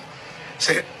asoma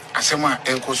se asema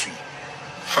ekosu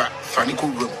fa ni ko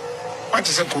gro what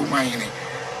is ko mai ni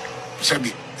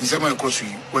Sabi, Zama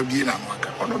Kosu, will be in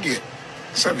Amaka. Or not yet.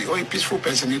 Sabi, or a peaceful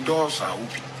person, the doors are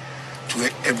open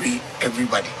to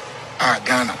everybody.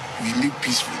 Ghana, we live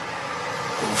peacefully.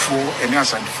 For any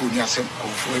answer, for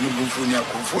any Bufunia,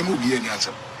 for no be any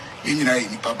answer. In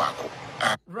Pabako.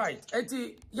 Right.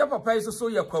 Eti, your papa is so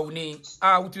your crony.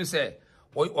 What you say?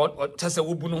 Or Tessa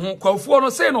Wubunu, Kofu, no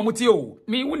say no mutio.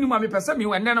 Me, wouldn't mammy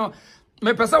Persami, and then.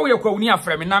 Me pesa wo yakwa uni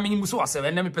afre me na me muso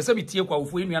asebe na me pesa bi tie kwa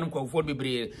ofu enuanum kwa ofu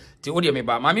bebre te wo de me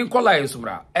ba ma me nkola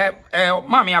esumra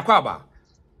ma me akwa ba.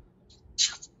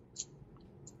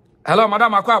 Hello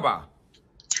madam akwa ba.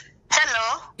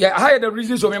 Hello. Yeah, how the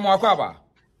reasons so me mo akwa ba.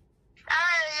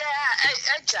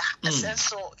 Yeah, eja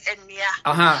Senso enia.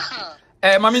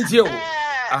 Mami ntie o.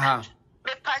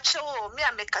 Me pacho me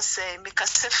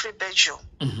amekase free bejo.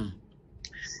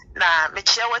 Na me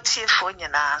chia watie fo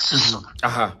nyina so.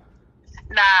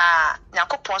 Na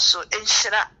Nyankopon so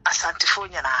enhyira asantefo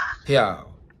nyina. Yeah.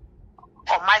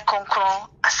 O my konkron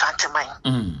Asanteman.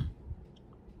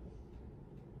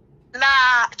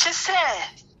 Na chese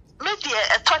me de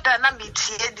etoda na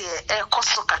metie de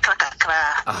ekoso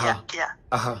kakra.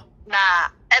 Na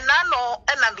enano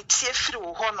ena metie firi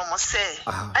wo hono mo say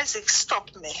Isaac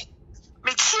stop me.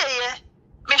 Metie ye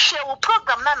me hwe wo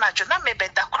program na najo na me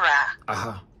beda kra.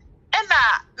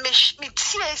 Ena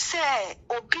metie say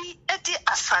obi edi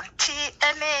asante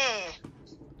ene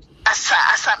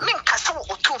asa min kasa wo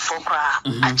otumfo kra.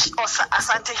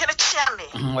 Asante here chia me.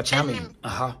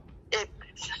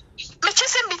 Me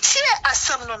chese metie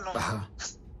asam no.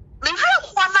 Me hwe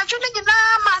kwa najo ne nyina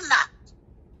mana.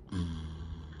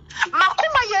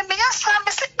 Makuma ye me asa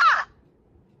me se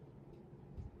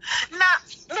na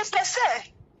me pese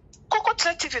Koko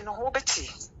Tv3 no ho beti.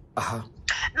 Na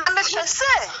me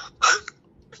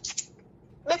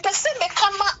pese me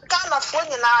kama Ghana fo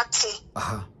nyina ate.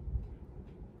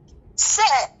 Se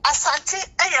asante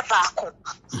eye baako.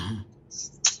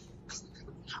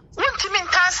 Wontimi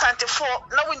nka asante fo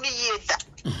na woni yeda.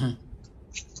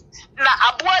 Na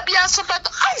aboa bia so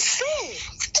beto I see.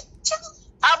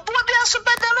 Aboa bia so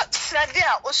beto srade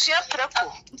a osua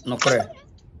preko. No kore.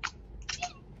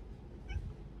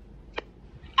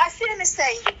 I see me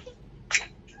say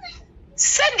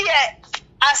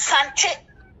asante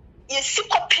yesi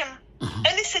kopim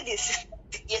any said yes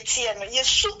yetie no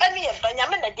yesu ani ye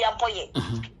banyame na dia boye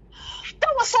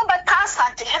that was so bad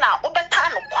asante hena obeta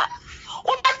no kwa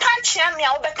obeta chia me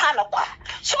a obeta no kwa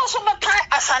so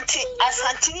beta asante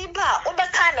ni ba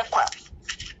obeta no kwa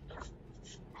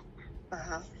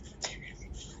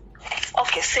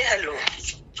okay, say hello.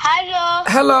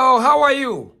 Hello, how are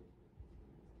you?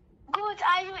 Good.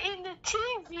 Are you in the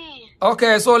TV?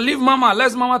 Okay, so leave Mama.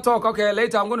 Let's Mama talk. Okay,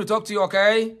 later I'm going to talk to you,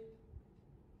 okay?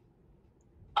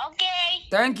 Okay.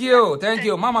 Thank you.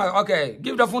 Mama, okay.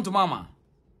 Give the phone to Mama.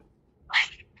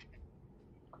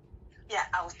 Yeah,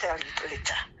 I will tell you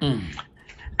later.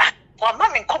 Well,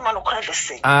 Mommy, come on, cry the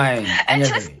same. Aye. And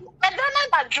just, I don't know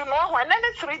about you know, when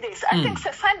 3 days, I think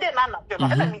it's Sunday, Nana,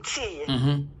 let me see.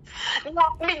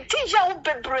 Now, me teacher will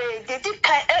be brave. They did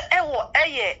kind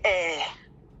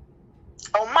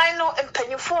o minor and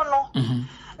pennyfono.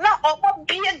 Now, or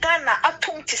be a Ghana up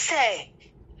to say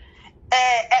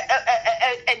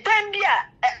a Gambia,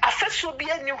 a first will be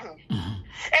a new home.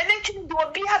 Anything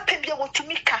will be happy with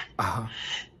Timika.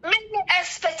 Many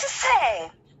expect to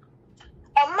say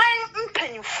a mine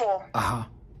pennyfo.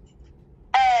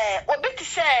 Or better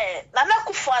say, Nana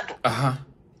akufo-addo.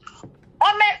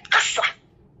 Or me kasa.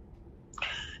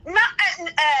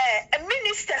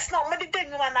 Ministers now,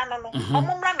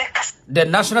 the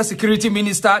National Security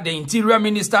Minister, the Interior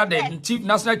Minister, the Chief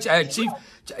National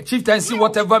Chieftaincy,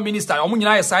 whatever minister,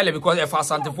 is silent because if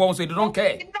Asante form, so they don't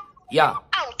care. Yeah.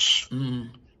 Ouch.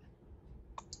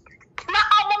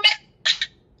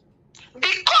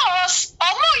 Because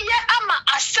ama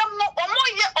asem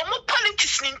omo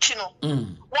politics nintino.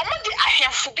 Womo di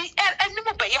ahemfo bi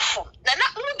enimu beye fom. Na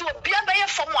mudu obi abeye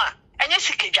fom a enye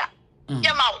sikeja.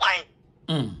 Yama kwan.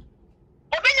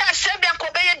 Obenya asebia ko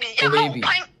beye bi yama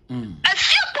kwan.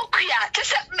 Afia pokuya te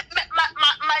se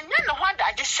manya no ho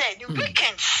adage say the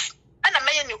weekends ana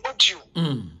meye ni audio.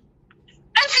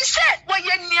 Afi say wo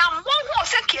ye niam wo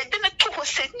se ke de na to ho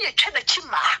se ni etwa na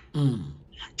chima.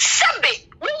 Sabe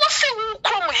wo se wo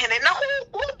krom hene na ho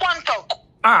bontok.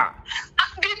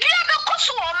 Bibia be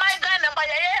koso o my Ghana ba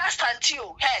ye Asante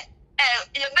o.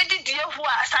 Ye bedi die ho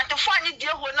Asante fo anyi die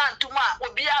ho na ntuma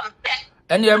obi ampe.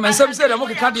 And yeah, man, some said I'm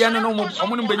okay. Can't no more. I'm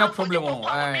going to be no problem.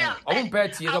 I won't pay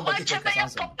to you. Don't get it. I be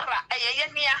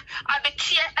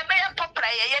here. I be a popra.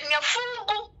 I be a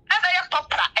fungu. I be a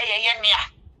popra. I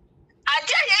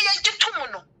dare you to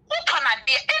mono. Open a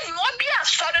dear. Any one be a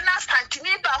sudden Asante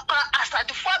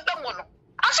Asante for the mono.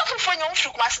 I suffer for your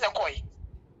fruit, Master Coy.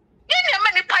 You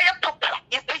many pie popra.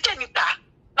 You pay any pa.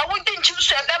 Now, we didn't you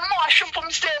say that more? I should from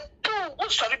say, pooh,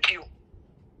 sorry, pew.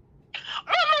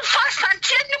 Mama fast and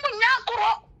change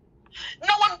Munyagro.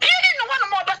 No one beating one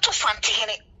more but to Santi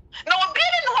Henny. No one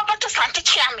beating no but to Santi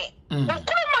Chami.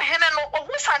 Ukuma Henano or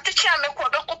who Santi Chami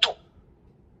Quabacoto.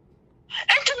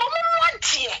 And to woman one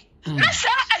tear. Nessa,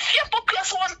 I fear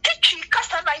Pocus one teach you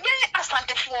Castana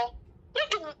Asante for. We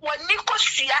do one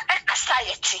Nicosia a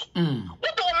society. We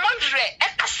do Mondre a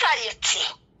society.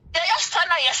 The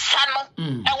Yastana Yasano,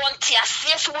 and one tears,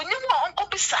 yes, when you want Uncle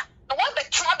Pisa, the one that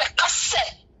Trump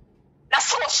cassette. That's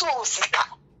so sika.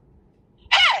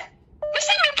 Hey,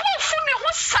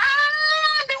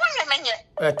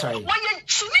 When you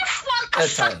chimney no, Uncle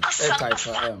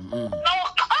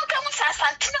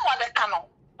Santina or the canoe,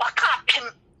 Waka Pim,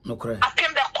 no correct. a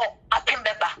Pimbeko, a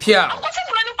Pimbeba. Pia. What's a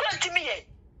to me?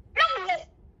 No,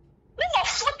 who are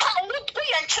foot would be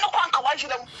and Chinoquanka was you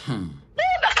them? The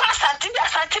class Santina,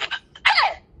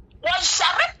 hey, was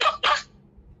Sarah Papa.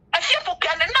 I feel for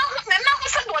can and now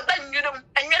said what done you them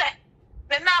and yet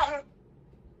the now.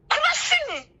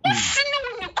 Singing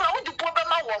when you crowd the poor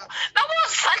Mawam. Now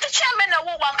was Santa Chairman a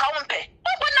woman county.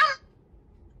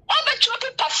 All the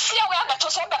children pass here where the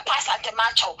Tosa pass at the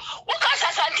macho. What can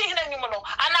Santina Nimolo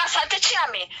and our Santa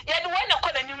Chairman? Yet when I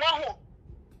call a new home.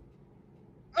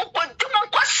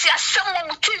 Someone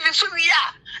with TV, so we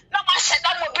are. Now I said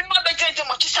that will be not the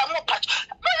gentleman to some more patch.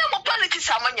 My politics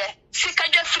are money. Sick I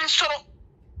just feel so.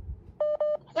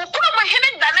 We put my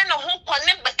hidden than in a home for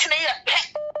them, but today a pet.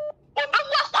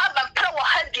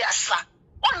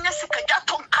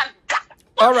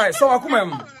 All right, so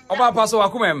akumem oba pa so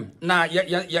akumem na ya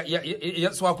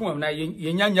so akumem na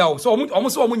yenya so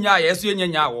almost so munya ya so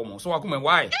yenya wo so akumem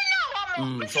why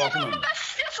so akumem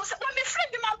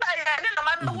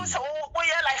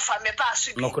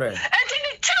no correct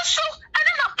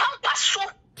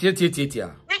tia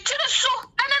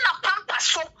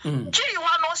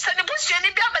Kyei-Duah no se ne busu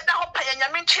ni bia beda ho pa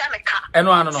nyame ntua ne ka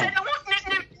eno ano no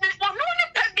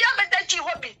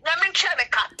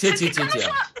tia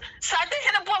Sade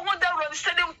hene bo ho da ro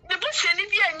se ne busu ni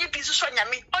bia nyi bi so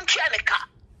nyame ontua ne ka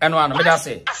eno ano me da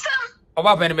se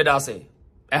oba pa ni me da se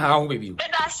ha ho bebi me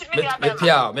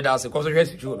pia me da se ko so hwe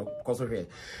situ no ko so hwe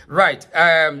right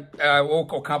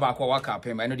o ka ba ko waka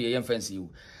pe ma no de ye fancy you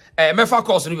mefa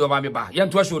course no bi oba me ba ye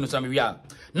nto show no so me wi a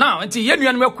now nti ye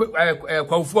nua no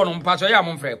kwafuo no mpa so ya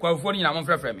momfrɛ kwafuo no nyina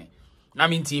momfrɛ me na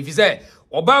me nti fi sɛ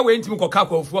oba we ntimi koka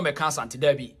kwafuo me ka asante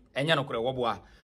da bi enye no kore wo boa